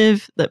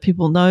Alternative, that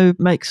people know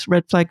makes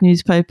Red Flag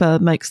newspaper,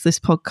 makes this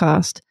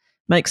podcast,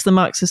 makes the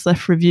Marxist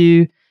Left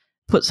Review,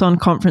 puts on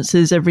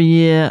conferences every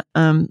year.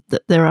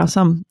 That there are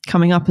some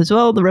coming up as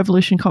well, the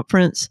Revolution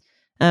Conference,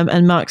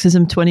 and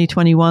Marxism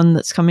 2021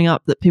 that's coming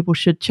up that people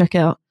should check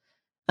out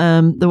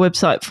the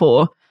website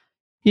for.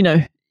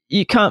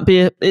 You can't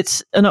be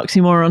it's an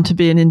oxymoron to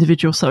be an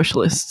individual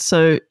socialist.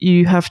 So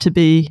you have to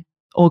be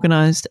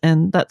organised,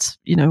 and that's,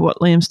 what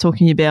Liam's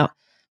talking about,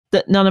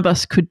 that none of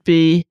us could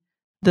be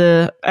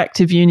the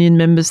active union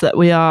members that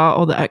we are,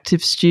 or the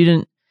active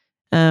student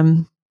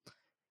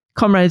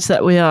comrades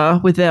that we are,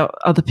 without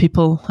other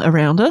people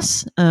around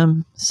us.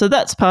 So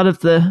that's part of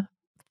the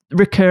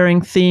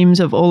recurring themes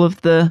of all of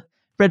the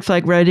Red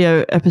Flag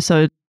Radio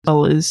episodes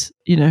is,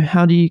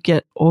 how do you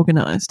get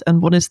organised,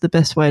 and what is the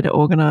best way to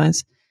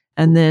organise?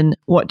 And then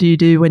what do you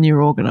do when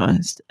you're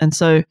organised? And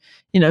so,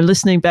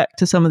 listening back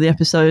to some of the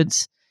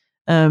episodes,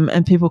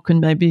 and people can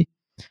maybe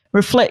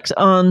reflect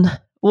on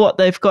what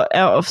they've got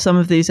out of some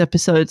of these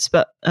episodes.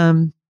 But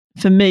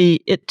for me,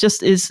 it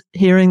just is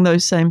hearing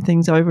those same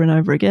things over and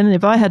over again. And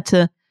if I had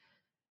to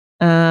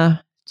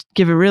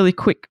give a really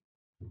quick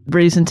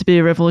reason to be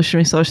a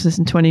revolutionary socialist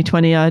in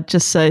 2020, I'd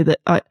just say that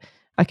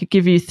I could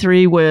give you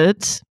 3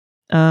 words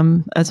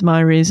as my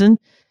reason: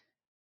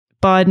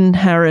 Biden,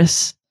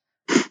 Harris,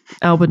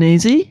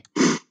 Albanese.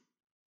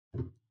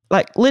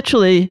 Like,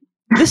 literally,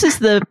 this is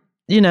the,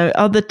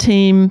 other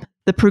team,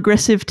 the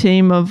progressive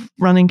team of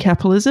running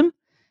capitalism.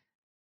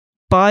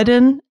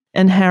 Biden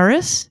and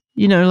Harris,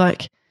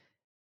 like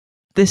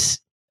this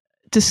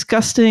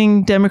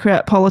disgusting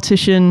Democrat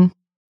politician,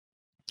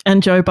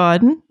 and Joe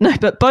Biden. No,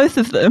 but both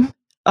of them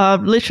are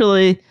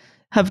literally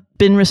have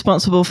been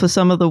responsible for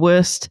some of the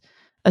worst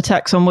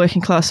attacks on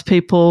working class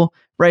people,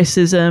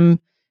 racism,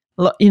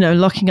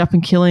 locking up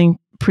and killing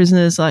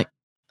prisoners like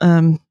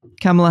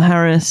Kamala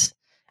Harris.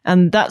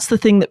 And that's the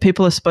thing that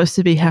people are supposed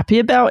to be happy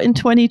about in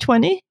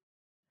 2020.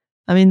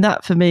 I mean,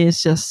 that for me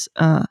is just,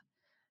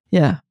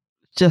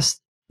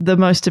 just the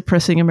most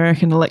depressing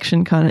American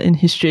election kind of in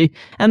history.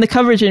 And the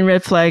coverage in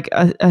Red Flag,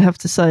 I have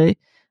to say,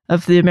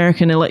 of the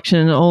American election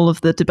and all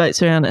of the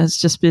debates around it has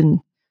just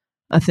been,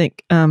 I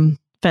think,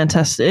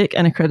 fantastic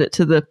and a credit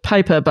to the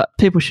paper, but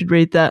people should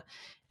read that.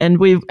 And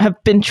we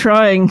have been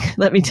trying,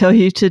 let me tell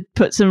you, to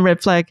put some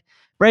Red Flag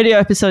Radio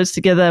episodes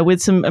together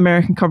with some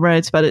American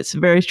comrades, but it's a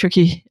very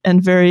tricky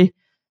and very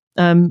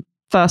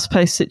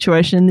fast-paced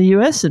situation in the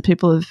US, and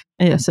people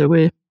have, so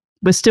we're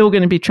still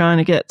going to be trying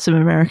to get some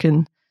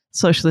American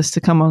socialists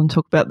to come on and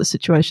talk about the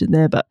situation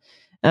there. But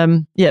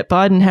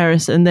Biden,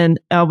 Harris, and then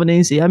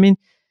Albanese. I mean,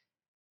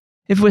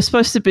 if we're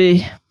supposed to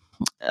be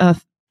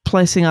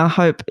placing our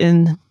hope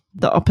in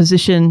the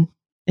opposition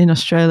in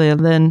Australia,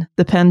 then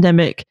the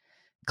pandemic,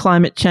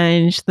 climate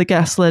change, the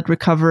gas-led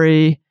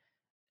recovery,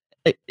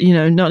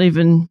 not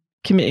even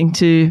committing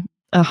to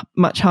a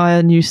much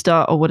higher New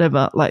Start or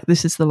whatever, like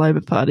this is the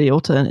Labor Party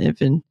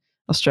alternative in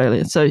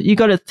Australia. So you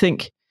got to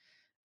think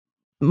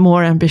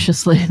more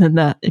ambitiously than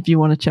that if you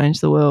want to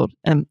change the world.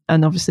 And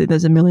obviously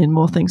there's a million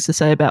more things to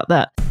say about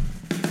that.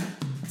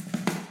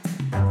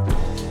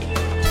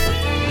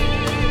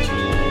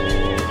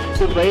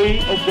 The way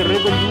of the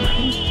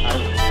revolution,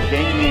 as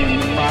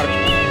Lenin Marx.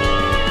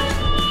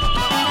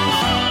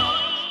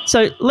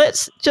 So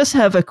let's just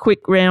have a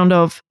quick round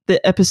of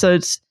the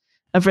episodes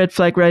of Red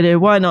Flag Radio.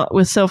 Why not?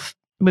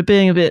 We're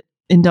being a bit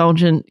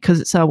indulgent because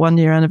it's our 1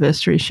 year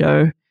anniversary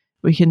show.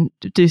 We can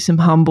do some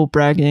humble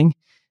bragging.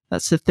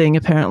 That's the thing,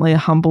 apparently, a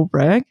humble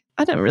brag.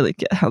 I don't really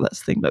get how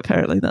that's a thing, but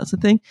apparently that's a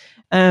thing.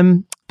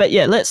 But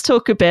yeah, let's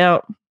talk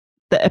about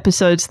the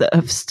episodes that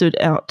have stood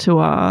out to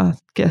our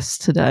guests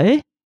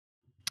today.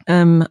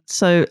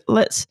 So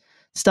let's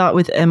start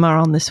with Emma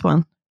on this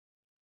one.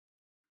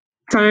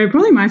 So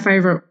probably my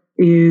favourite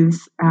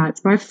is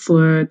it's by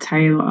Fleur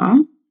Taylor,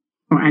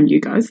 and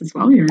you guys as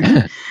well,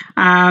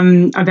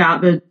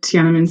 about the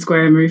Tiananmen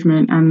Square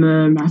movement and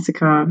the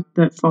massacre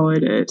that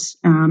followed it.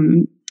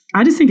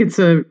 I just think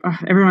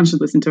everyone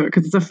should listen to it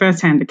because it's a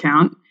first-hand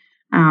account.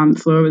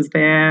 Fleur was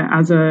there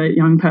as a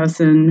young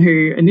person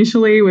who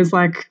initially was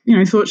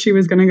thought she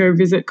was going to go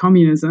visit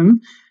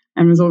communism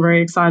and was all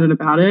very excited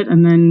about it,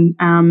 and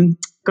then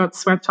got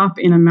swept up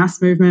in a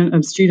mass movement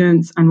of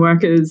students and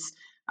workers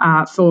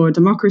for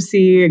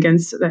democracy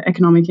against the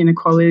economic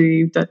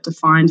inequality that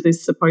defined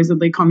this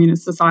supposedly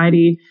communist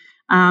society,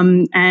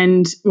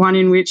 and one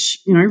in which,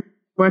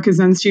 workers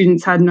and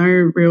students had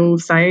no real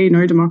say,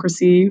 no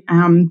democracy.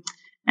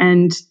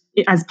 And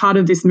as part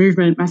of this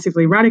movement,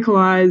 massively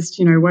radicalized,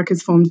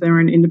 workers formed their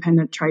own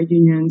independent trade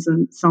unions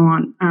and so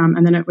on.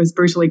 And then it was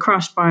brutally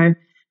crushed by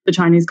the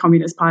Chinese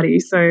Communist Party.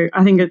 So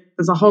I think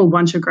there's a whole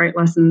bunch of great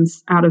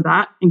lessons out of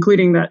that,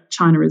 including that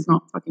China is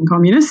not fucking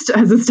communist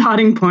as a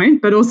starting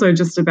point, but also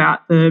just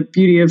about the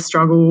beauty of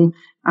struggle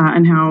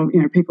and how,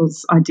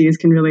 people's ideas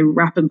can really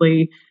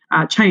rapidly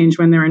change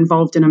when they're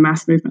involved in a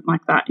mass movement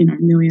like that.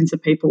 Millions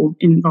of people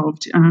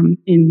involved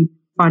in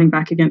fighting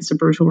back against a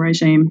brutal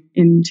regime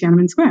in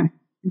Tiananmen Square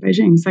in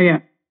Beijing. So yeah,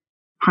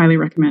 highly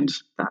recommend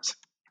that.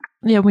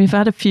 Yeah, we've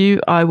had a few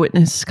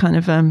eyewitness kind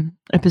of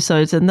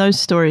episodes, and those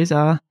stories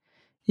are,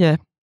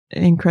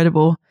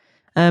 incredible.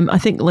 I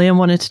think Liam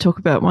wanted to talk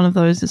about one of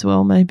those as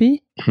well,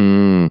 maybe.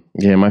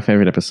 Yeah, my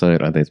favorite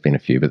episode, there's been a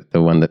few, but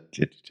the one that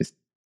just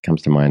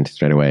comes to mind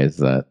straight away is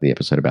the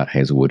episode about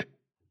Hazelwood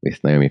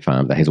with Naomi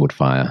Farmer, the Hazelwood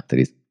Fire, that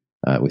is,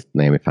 with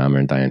Naomi Farmer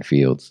and Diane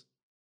Fields,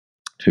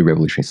 two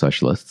revolutionary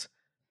socialists.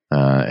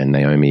 And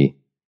Naomi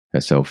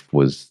herself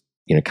was,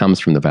 comes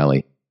from the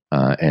Valley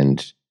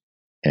and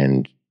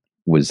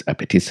was a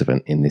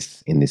participant in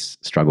this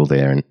struggle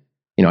there. And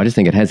I just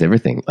think it has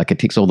everything. Like, it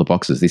ticks all the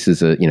boxes. This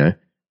is a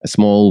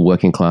small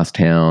working class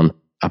town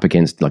up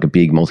against like a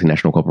big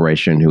multinational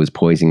corporation who was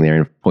poisoning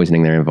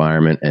their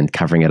environment and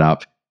covering it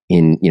up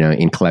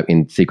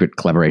in secret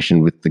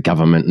collaboration with the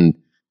government and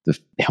the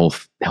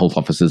health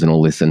officers and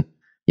all this. And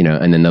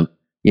and then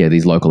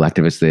these local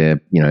activists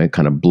there,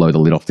 kind of blow the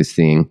lid off this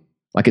thing.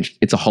 Like,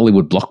 it's a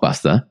Hollywood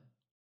blockbuster,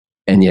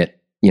 and yet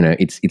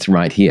it's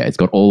right here. It's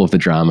got all of the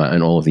drama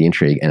and all of the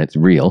intrigue, and it's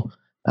real.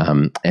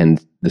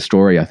 And the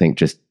story, I think,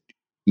 just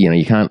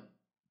you can't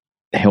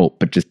help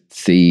but just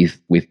see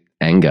with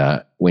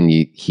anger when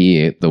you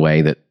hear the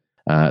way that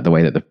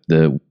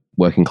the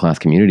working class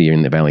community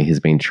in the Valley has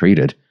been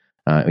treated,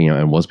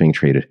 and was being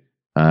treated.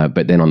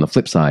 But then on the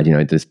flip side,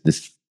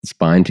 this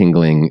spine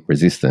tingling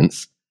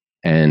resistance,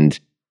 and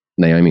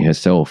Naomi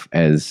herself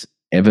as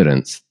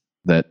evidence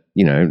that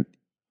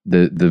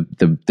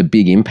the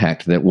big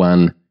impact that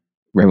one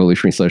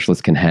revolutionary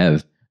socialist can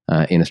have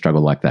in a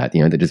struggle like that,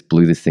 that just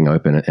blew this thing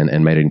open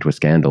and made it into a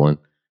scandal.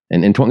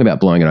 And talking about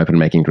blowing it open and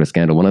making it into a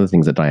scandal, one of the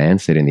things that Diane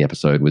said in the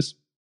episode was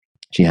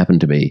she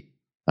happened to be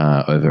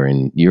over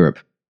in Europe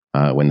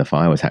when the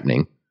fire was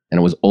happening, and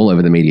it was all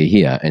over the media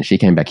here, and she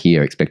came back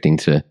here expecting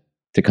to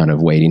kind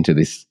of wade into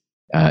this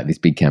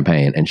big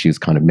campaign, and she was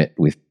kind of met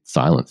with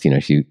silence.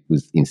 She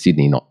was in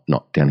Sydney,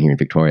 not down here in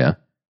Victoria.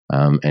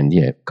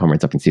 And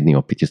comrades up in Sydney,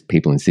 or just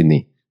people in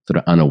Sydney, sort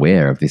of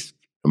unaware of this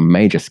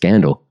major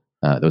scandal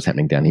that was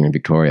happening down here in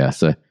Victoria.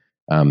 So,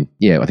 I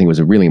think it was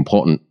a really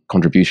important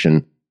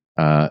contribution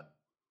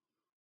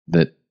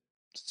that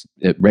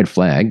Red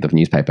Flag, the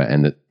newspaper,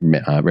 and the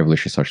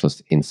Revolutionary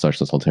Socialists in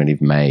Socialist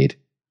Alternative made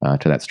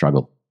to that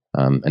struggle.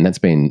 And that's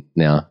been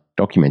now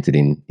documented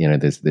in,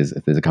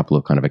 there's a couple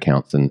of kind of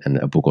accounts and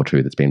a book or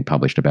two that's been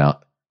published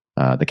about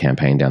the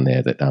campaign down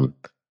there that,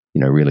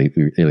 really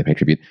pay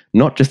tribute,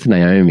 not just to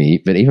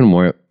Naomi, but even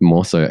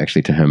more so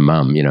actually to her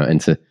mum,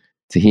 and to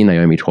hear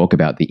Naomi talk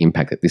about the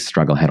impact that this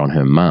struggle had on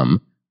her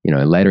mum,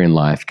 later in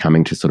life,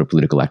 coming to sort of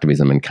political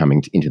activism and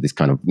coming into this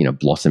kind of,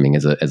 blossoming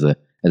as an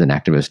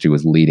activist who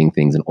was leading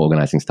things and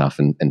organizing stuff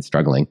and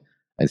struggling.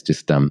 It's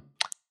just,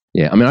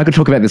 I could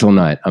talk about this all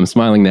night. I'm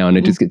smiling now and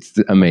it just gets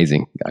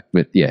amazing.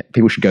 But yeah,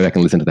 people should go back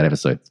and listen to that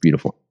episode. It's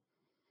beautiful.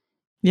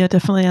 Yeah,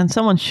 definitely. And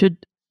someone should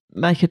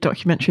make a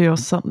documentary or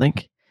something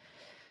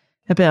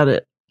about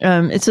it.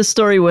 It's a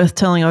story worth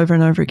telling over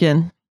and over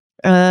again.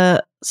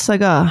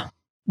 Sagar,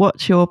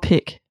 what's your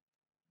pick?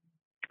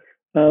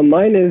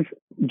 Mine is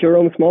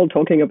Jerome Small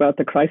talking about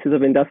the crisis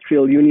of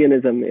industrial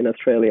unionism in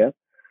Australia.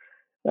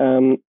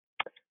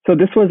 So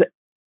this was,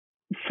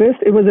 first,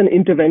 it was an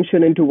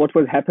intervention into what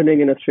was happening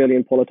in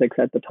Australian politics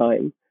at the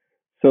time.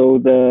 So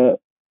the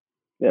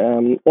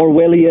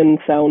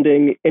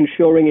Orwellian-sounding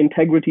Ensuring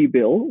Integrity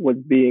Bill was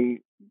being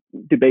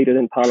debated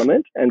in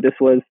Parliament, and this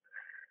was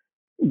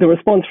the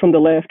response from the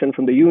left and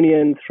from the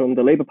unions, from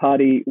the Labour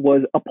Party,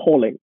 was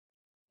appalling.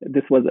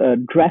 This was a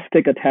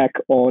drastic attack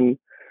on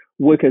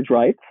workers'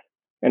 rights,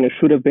 and it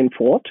should have been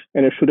fought,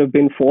 and it should have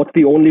been fought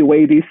the only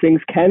way these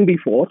things can be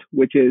fought,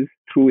 which is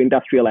through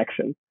industrial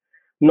action,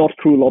 not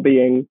through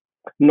lobbying,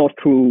 not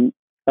through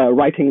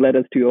writing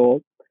letters to your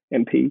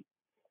MP.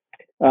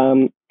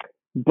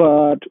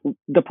 But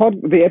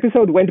the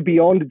episode went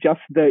beyond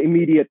just the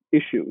immediate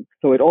issues.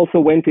 So it also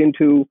went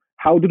into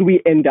how did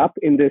we end up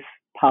in this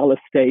parlous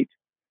state?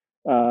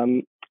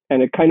 And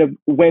it kind of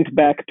went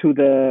back to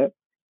the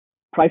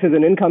Prices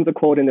and Incomes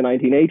Accord in the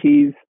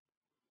 1980s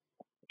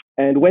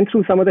and went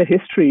through some of the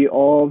history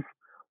of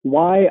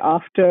why,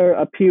 after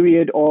a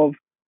period of,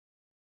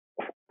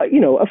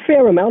 a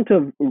fair amount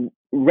of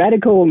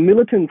radical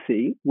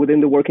militancy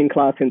within the working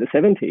class in the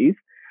 70s,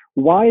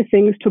 why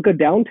things took a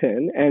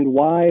downturn and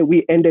why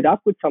we ended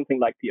up with something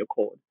like the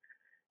Accord.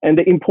 And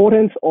the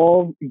importance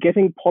of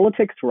getting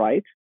politics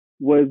right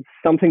was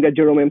something that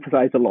Jerome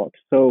emphasized a lot.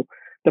 So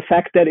the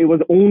fact that it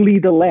was only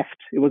the left,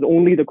 it was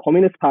only the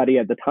Communist Party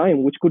at the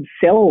time, which could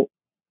sell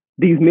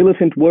these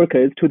militant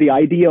workers to the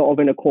idea of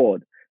an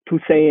accord, to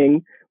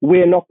saying,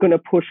 we're not going to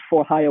push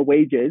for higher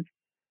wages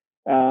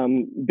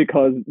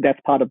because that's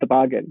part of the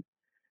bargain.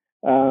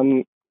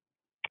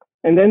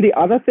 And then the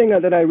other thing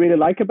that I really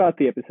like about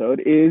the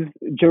episode is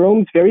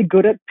Jerome's very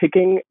good at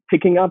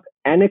picking up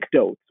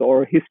anecdotes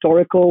or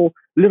historical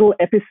little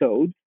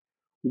episodes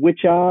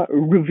which are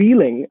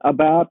revealing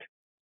about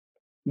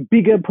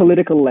bigger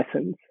political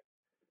lessons.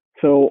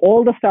 So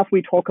all the stuff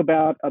we talk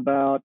about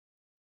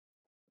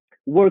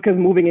workers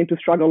moving into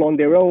struggle on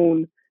their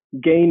own,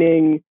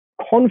 gaining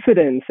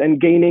confidence and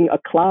gaining a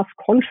class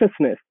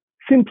consciousness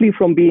simply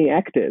from being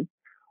active,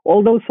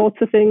 all those sorts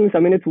of things. I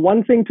mean, it's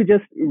one thing to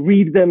just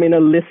read them in a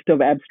list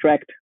of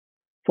abstract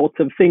sorts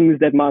of things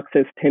that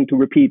Marxists tend to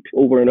repeat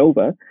over and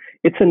over.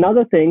 It's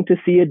another thing to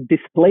see it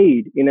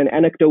displayed in an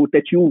anecdote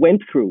that you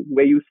went through,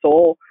 where you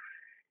saw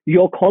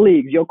your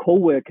colleagues, your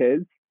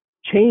co-workers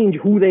change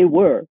who they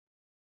were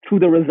through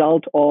the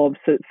result of,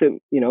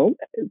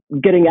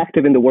 getting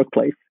active in the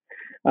workplace.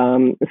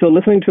 So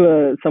listening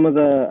to some of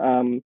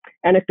the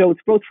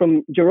anecdotes, both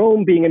from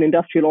Jerome being an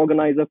industrial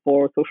organizer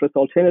for Socialist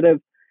Alternative,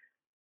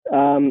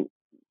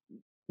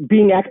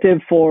 being active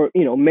for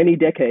many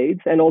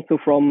decades, and also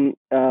from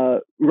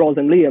Roz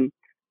and Liam,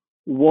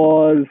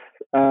 was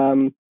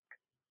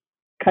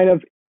kind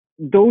of,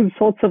 those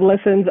sorts of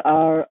lessons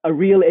are a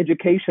real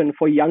education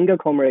for younger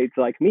comrades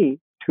like me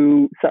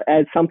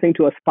as something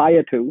to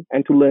aspire to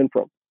and to learn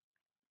from.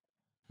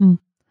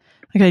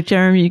 Okay,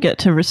 Jeremy, you get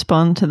to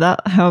respond to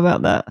that. How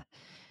about that?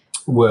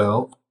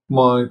 Well,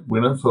 my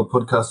winner for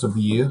Podcast of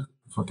the Year,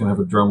 if I can have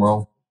a drum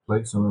roll,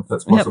 please, I don't know if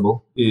that's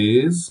possible,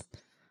 is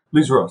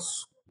Liz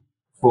Ross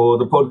for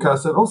the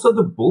podcast and also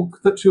the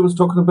book that she was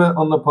talking about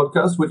on the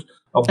podcast, which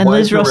I've and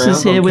Liz Ross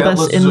is here with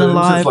us in the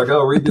live. It's like,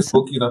 read this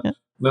book, Yeah.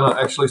 Then I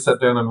actually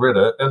sat down and read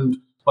it. And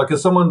like,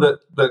 as someone that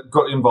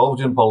got involved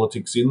in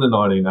politics in the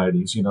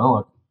 1980s,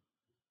 I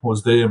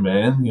was there,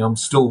 man. I'm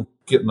still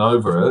getting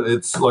over it.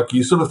 It's like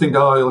you sort of think,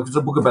 it's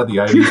a book about the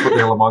 80s. What the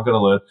hell am I going to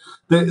learn?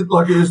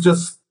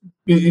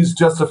 It is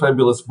just a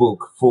fabulous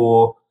book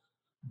for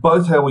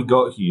both how we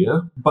got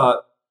here,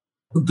 but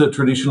the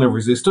tradition of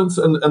resistance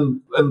and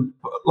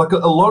like a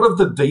lot of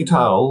the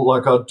detail,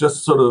 like I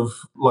just sort of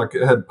like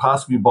had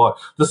passed me by,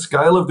 the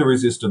scale of the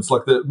resistance,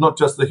 like not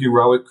just the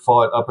heroic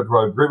fight up at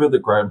Rogue River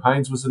that Graham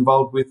Haynes was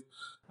involved with,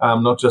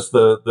 not just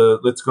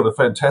it's got a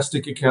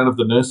fantastic account of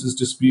the nurses'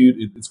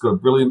 dispute. It's got a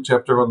brilliant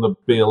chapter on the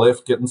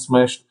BLF getting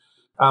smashed,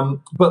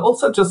 but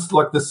also just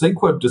like the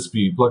CQUEB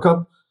dispute, like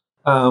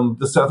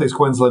the South East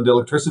Queensland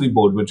Electricity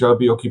Board, where Joh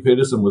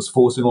Bjelke-Petersen was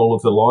forcing all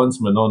of the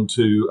linesmen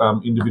onto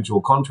individual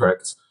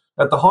contracts.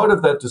 At the height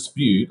of that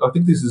dispute, I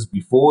think this is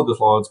before the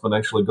linesmen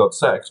actually got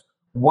sacked,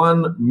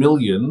 1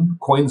 million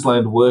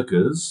Queensland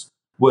workers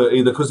were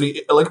either, because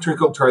the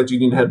electrical trades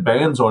union had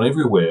bans on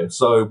everywhere.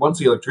 So once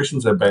the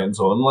electricians had bans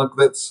on, like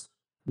that's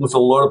There's a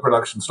lot of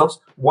production stops.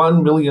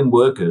 1 million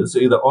workers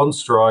either on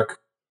strike,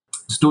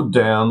 stood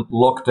down,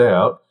 locked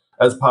out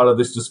as part of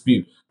this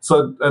dispute.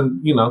 So,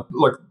 and,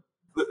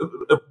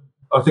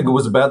 I think it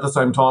was about the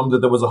same time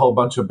that there was a whole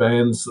bunch of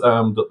bans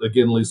that,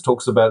 again, Liz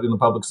talks about in the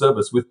public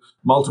service with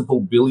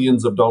multiple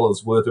billions of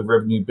dollars worth of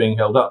revenue being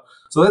held up.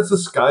 So that's the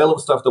scale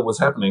of stuff that was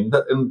happening,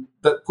 and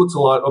that puts a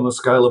light on the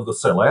scale of the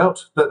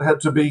sellout that had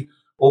to be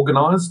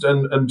organised,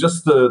 and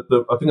just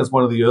the I think it's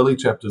one of the early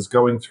chapters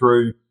going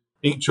through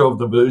each of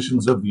the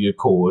versions of the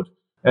Accord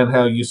and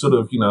how you sort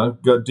of,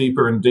 go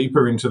deeper and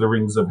deeper into the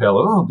rings of hell.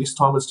 Oh, this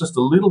time it's just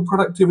a little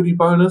productivity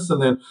bonus, and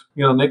then,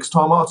 next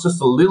time, it's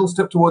just a little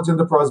step towards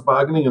enterprise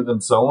bargaining,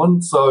 and so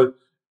on. So,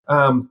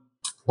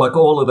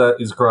 all of that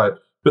is great.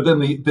 But then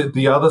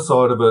the other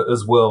side of it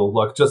as well,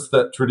 like just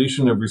that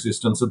tradition of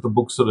resistance that the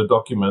book sort of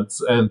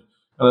documents, and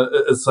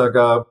as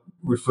Sagar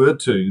referred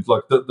to,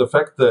 like the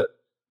fact that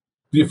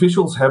the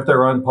officials have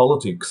their own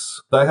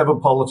politics. They have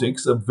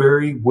a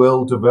very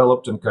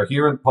well-developed and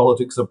coherent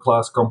politics of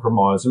class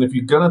compromise. And if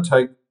you're going to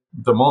take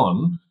them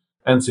on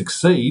and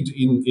succeed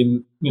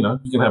in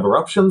you can have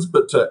eruptions,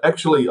 but to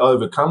actually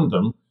overcome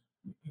them,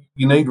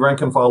 you need rank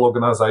and file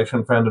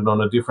organisation founded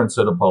on a different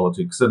set of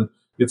politics. And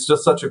it's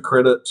just such a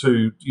credit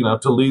to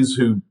Liz,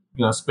 who,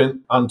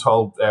 spent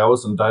untold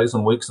hours and days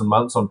and weeks and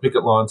months on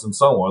picket lines and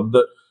so on,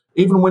 that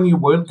even when you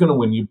weren't going to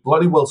win, you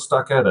bloody well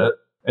stuck at it.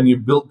 And you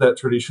built that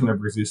tradition of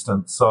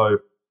resistance. So,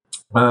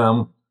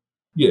 I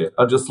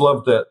just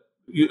love that.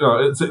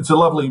 It's a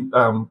lovely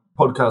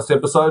podcast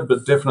episode,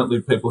 but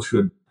definitely people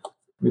should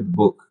read the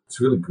book.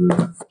 It's really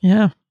good.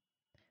 Yeah.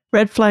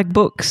 Red Flag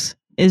Books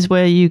is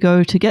where you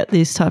go to get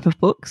these type of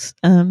books.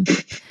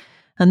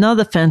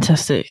 Another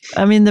fantastic.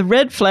 I mean, the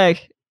Red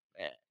Flag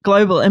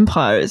global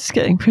empire is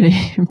getting pretty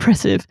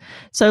impressive.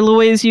 So,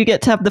 Louise, you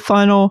get to have the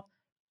final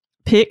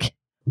pick.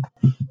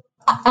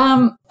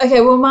 Okay,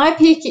 well, my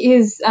pick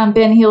is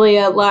Ben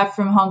Hillier, Live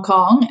from Hong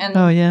Kong,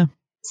 and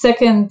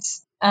second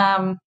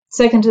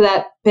to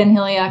that, Ben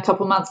Hillier, a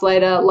couple months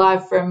later,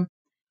 Live from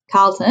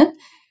Carlton,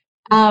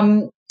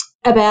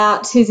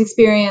 about his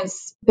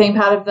experience being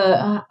part of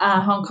the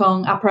Hong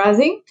Kong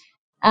uprising,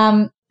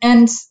 and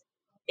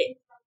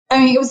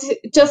it was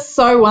just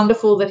so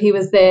wonderful that he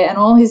was there, and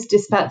all his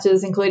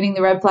dispatches, including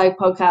the Red Flag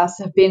podcast,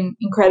 have been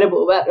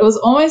incredible. But it was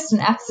almost an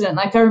accident.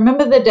 Like, I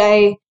remember the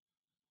day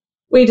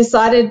we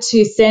decided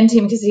to send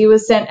him, because he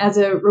was sent as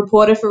a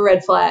reporter for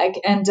Red Flag.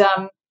 And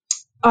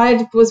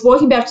I was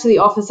walking back to the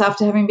office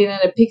after having been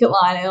at a picket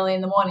line early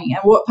in the morning, and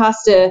walked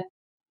past a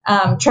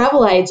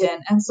travel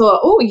agent and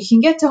saw, you can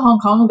get to Hong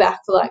Kong and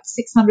back for like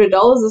 $600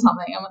 or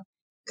something,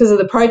 because of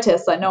the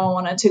protests. Like, no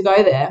one wanted to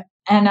go there.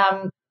 And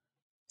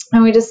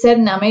we just said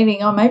in our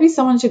meeting, maybe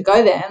someone should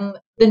go there. And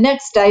the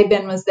next day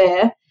Ben was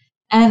there,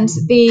 and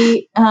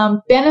the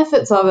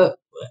benefits of it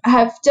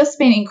have just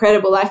been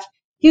incredible. Like,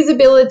 his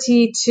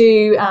ability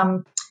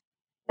to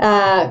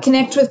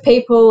connect with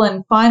people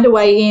and find a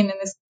way in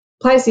this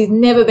place he's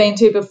never been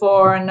to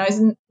before and knows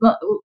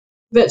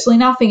virtually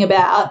nothing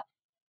about.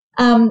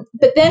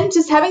 But then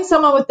just having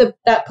someone with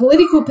that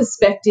political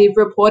perspective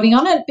reporting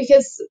on it,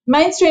 because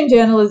mainstream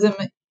journalism,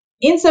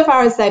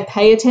 insofar as they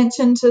pay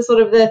attention to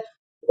sort of the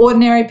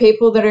ordinary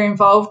people that are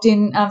involved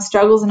in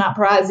struggles and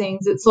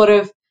uprisings, it's sort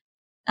of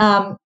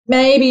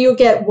maybe you'll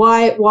get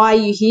why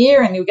you're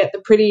here, and you'll get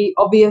the pretty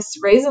obvious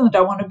reason. I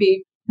don't want to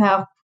be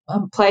a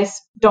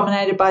place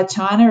dominated by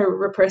China, a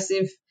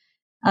repressive,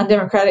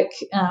 undemocratic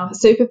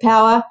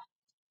superpower,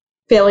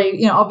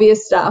 fairly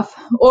obvious stuff.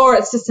 Or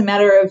it's just a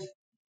matter of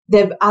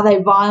are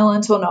they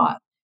violent or not.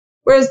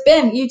 Whereas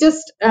Ben, you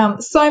just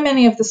so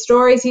many of the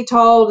stories he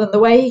told and the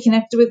way he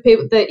connected with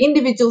people, the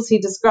individuals he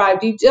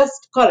described, you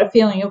just got a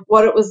feeling of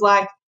what it was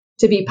like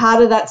to be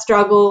part of that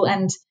struggle,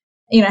 and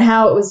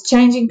how it was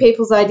changing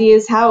people's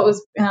ideas, how it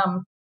was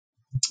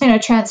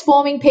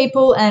transforming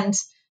people and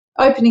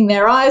opening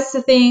their eyes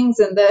to things,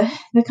 and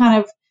the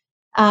kind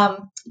of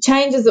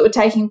changes that were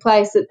taking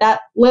place at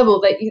that level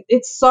that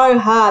it's so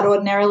hard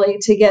ordinarily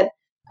to get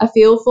a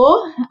feel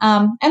for.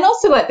 And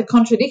also like the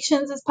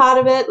contradictions as part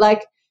of it.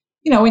 Like,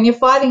 when you're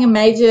fighting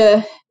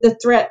the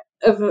threat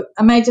of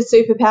a major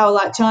superpower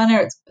like China,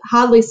 it's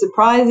hardly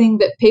surprising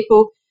that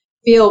people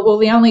feel, well,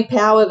 the only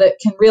power that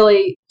can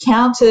really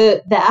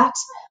counter that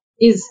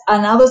is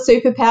another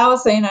superpower.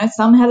 So,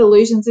 some had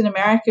illusions in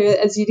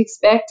America, as you'd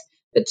expect,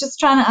 but just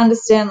trying to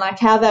understand like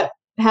how that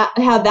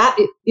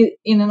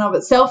in and of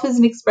itself is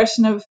an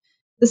expression of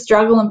the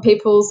struggle and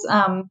people's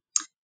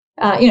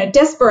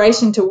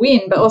desperation to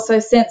win, but also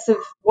sense of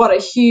what a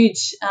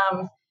huge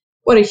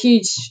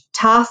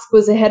task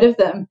was ahead of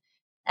them.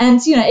 And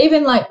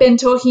even like Ben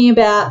talking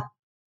about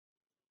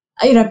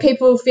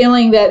people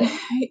feeling that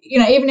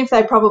even if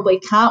they probably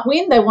can't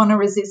win, they want to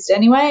resist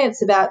anyway.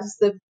 It's about just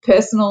the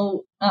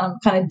personal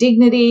kind of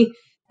dignity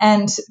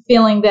and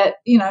feeling that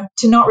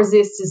to not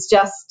resist is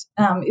just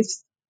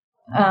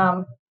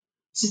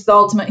just the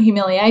ultimate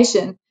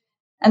humiliation.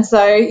 And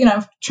so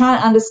trying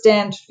to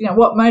understand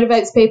what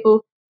motivates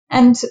people.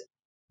 And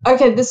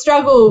okay, the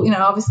struggle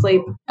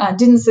obviously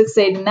didn't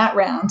succeed in that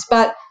round,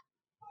 but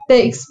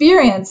the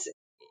experience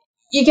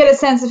you get a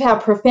sense of how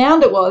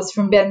profound it was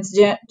from Ben's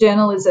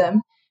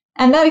journalism,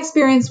 and that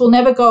experience will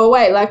never go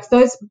away. Like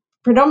those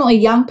predominantly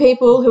young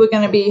people who are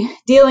going to be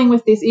dealing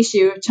with this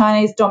issue of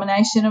Chinese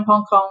domination of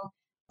Hong Kong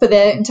for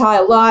their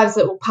entire lives,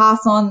 that will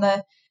pass on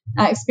the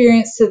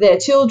experience to their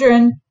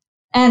children,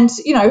 and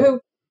who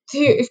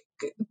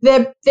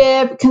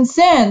their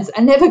concerns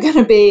are never going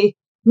to be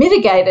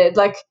mitigated.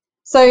 Like,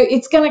 so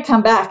it's going to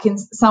come back in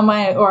some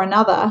way or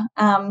another,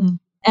 and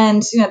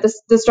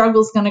the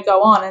struggle's going to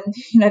go on, and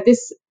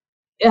this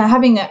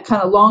having that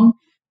kind of long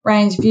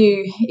range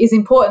view is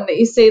important. That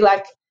you see,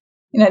 like,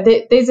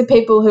 these are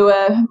people who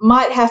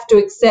might have to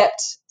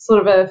accept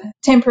sort of a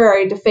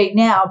temporary defeat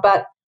now,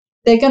 but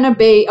they're going to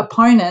be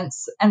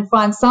opponents and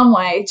find some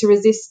way to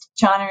resist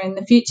China in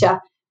the future.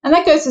 And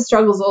that goes to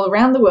struggles all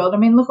around the world. I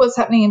mean, look what's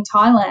happening in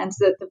Thailand,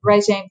 that the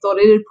regime thought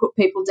it had put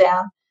people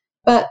down,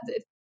 but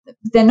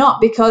they're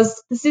not,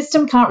 because the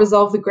system can't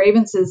resolve the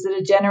grievances that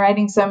are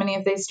generating so many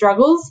of these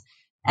struggles.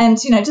 And,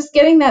 just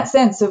getting that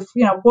sense of,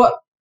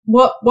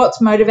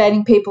 what's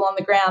motivating people on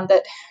the ground,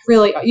 that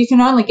really you can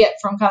only get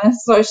from kind of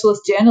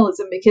socialist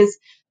journalism, because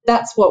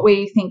that's what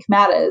we think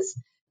matters.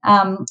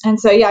 And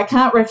so, I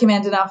can't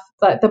recommend enough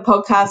like the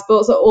podcast, but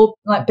also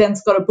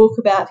Ben's got a book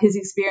about his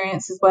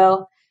experience as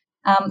well.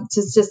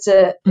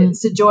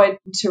 It's a joy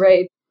to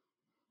read.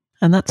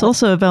 And that's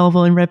also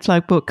available in Red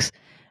Flag Books.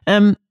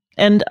 And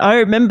I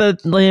remember,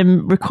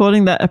 Liam,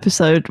 recording that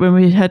episode when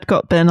we had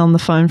got Ben on the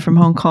phone from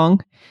Hong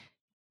Kong.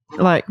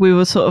 Like, we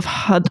were sort of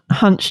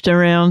hunched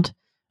around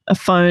a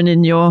phone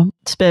in your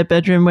spare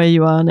bedroom where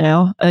you are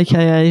now,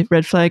 aka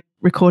Red Flag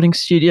recording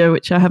studio,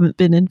 which I haven't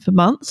been in for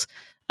months.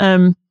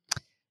 And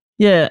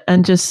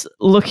just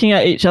looking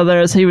at each other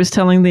as he was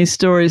telling these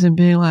stories and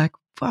being like,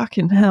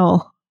 fucking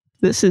hell,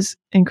 this is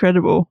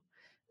incredible.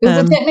 It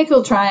was a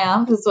technical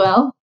triumph as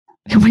well.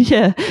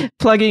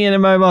 Plugging in a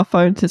mobile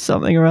phone to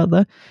something or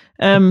other.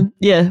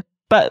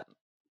 But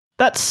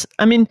that's,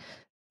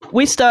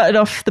 we started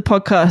off the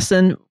podcast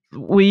and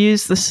we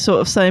used the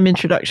sort of same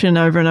introduction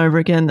over and over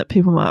again that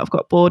people might have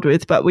got bored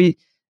with, but we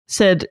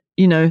said,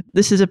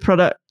 this is a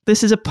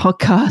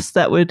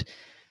podcast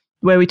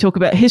where we talk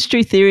about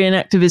history, theory, and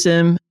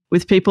activism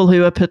with people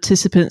who are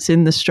participants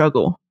in the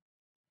struggle.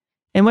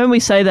 And when we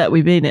say that,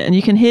 we mean it. And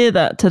you can hear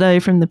that today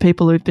from the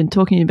people who've been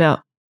talking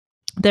about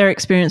their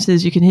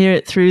experiences. You can hear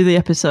it through the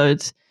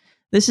episodes.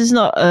 This is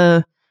not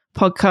a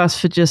podcast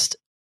for just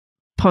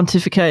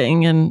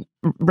pontificating and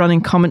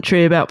running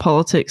commentary about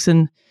politics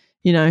and,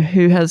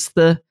 who has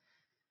the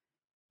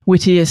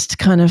wittiest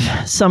kind of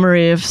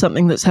summary of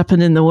something that's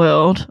happened in the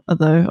world,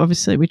 although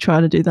obviously we try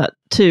to do that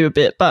too a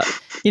bit. But,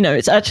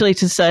 it's actually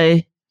to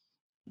say,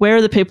 where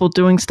are the people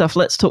doing stuff?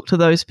 Let's talk to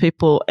those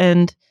people.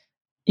 And,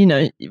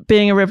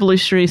 being a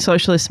revolutionary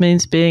socialist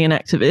means being an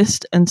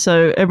activist. And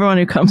so everyone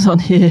who comes on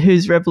here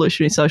who's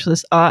revolutionary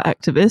socialists are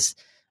activists.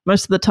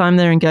 Most of the time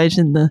they're engaged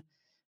in the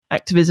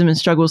activism and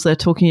struggles they're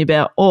talking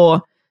about,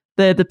 or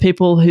they're the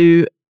people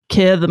who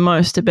care the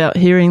most about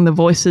hearing the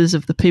voices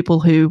of the people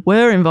who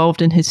were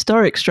involved in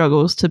historic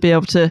struggles to be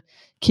able to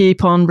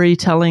keep on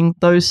retelling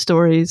those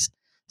stories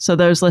so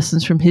those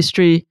lessons from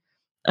history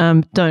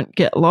don't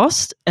get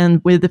lost. And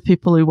we're the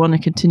people who want to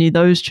continue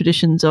those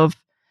traditions of,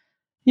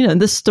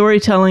 the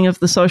storytelling of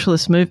the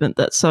socialist movement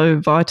that's so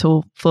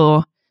vital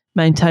for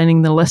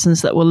maintaining the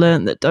lessons that were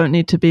learned that don't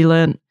need to be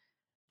learned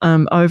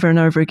over and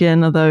over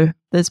again, although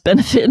there's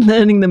benefit in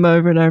learning them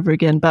over and over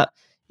again. But,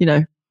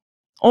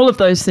 all of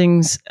those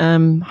things,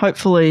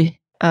 hopefully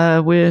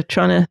we're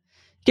trying to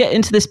get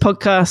into this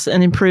podcast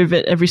and improve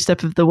it every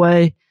step of the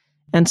way.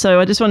 And so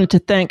I just wanted to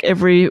thank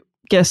every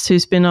guest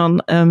who's been on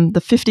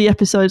the 50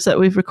 episodes that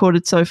we've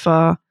recorded so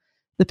far,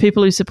 the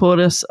people who support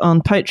us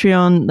on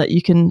Patreon that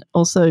you can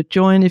also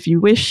join if you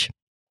wish,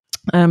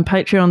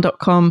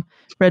 patreon.com,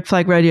 Red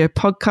Flag Radio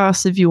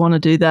Podcast if you want to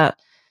do that.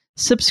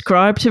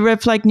 Subscribe to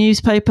Red Flag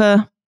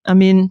Newspaper.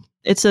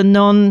 It's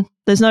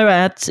there's no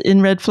ads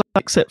in Red Flag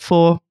except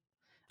for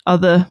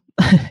other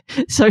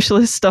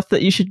socialist stuff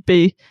that you should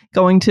be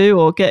going to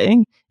or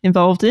getting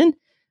involved in,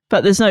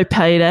 but there's no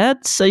paid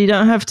ads, so you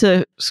don't have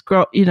to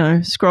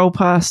scroll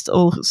past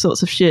all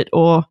sorts of shit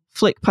or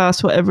flick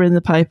past whatever in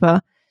the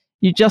paper.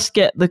 You just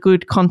get the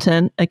good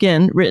content,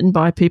 again, written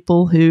by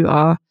people who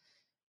are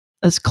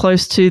as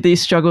close to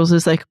these struggles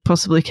as they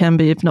possibly can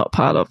be, if not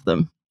part of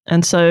them.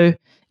 And so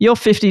your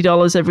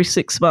 $50 every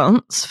 6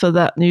 months for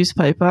that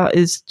newspaper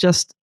is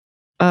just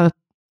a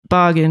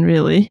bargain,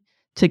 really,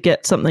 to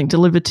get something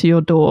delivered to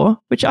your door,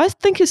 which I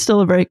think is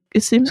still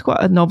it seems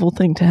quite a novel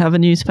thing to have a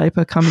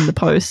newspaper come in the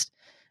post.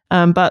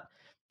 But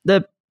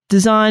the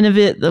design of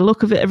it, the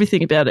look of it,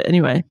 everything about it.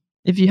 Anyway,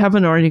 if you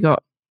haven't already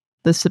got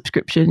the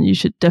subscription, you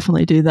should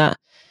definitely do that.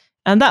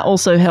 And that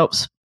also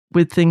helps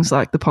with things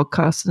like the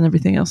podcast and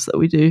everything else that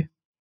we do,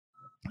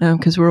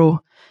 because we're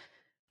all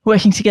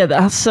working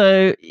together.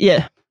 So,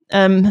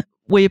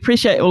 we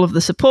appreciate all of the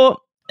support.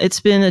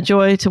 It's been a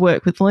joy to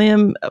work with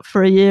Liam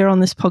for a year on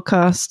this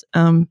podcast.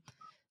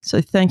 So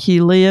thank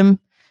you, Liam.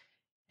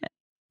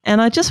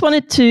 And I just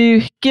wanted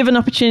to give an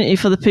opportunity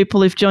for the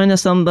people who've joined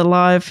us on the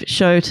live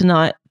show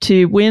tonight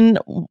to win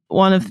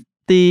one of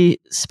the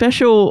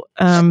specially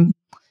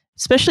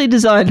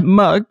designed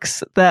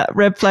mugs that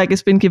Red Flag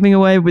has been giving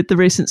away with the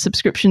recent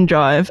subscription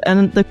drive.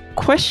 And the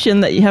question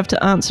that you have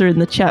to answer in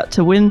the chat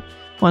to win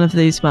one of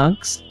these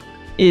mugs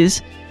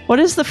is, what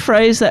is the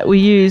phrase that we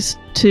use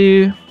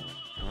to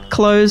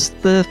close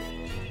the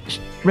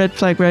Red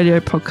Flag Radio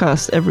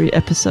podcast every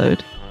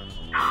episode?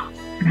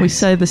 We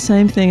say the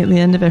same thing at the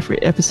end of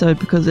every episode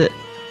because it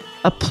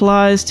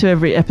applies to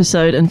every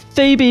episode. And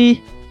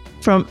Phoebe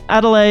from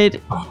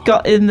Adelaide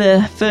got in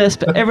there first,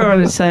 but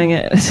everyone is saying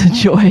it. It's a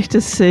joy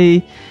to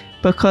see,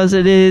 because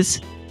it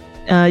is,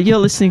 you're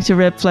listening to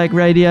Red Flag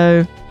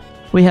Radio.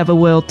 We have a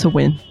world to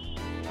win.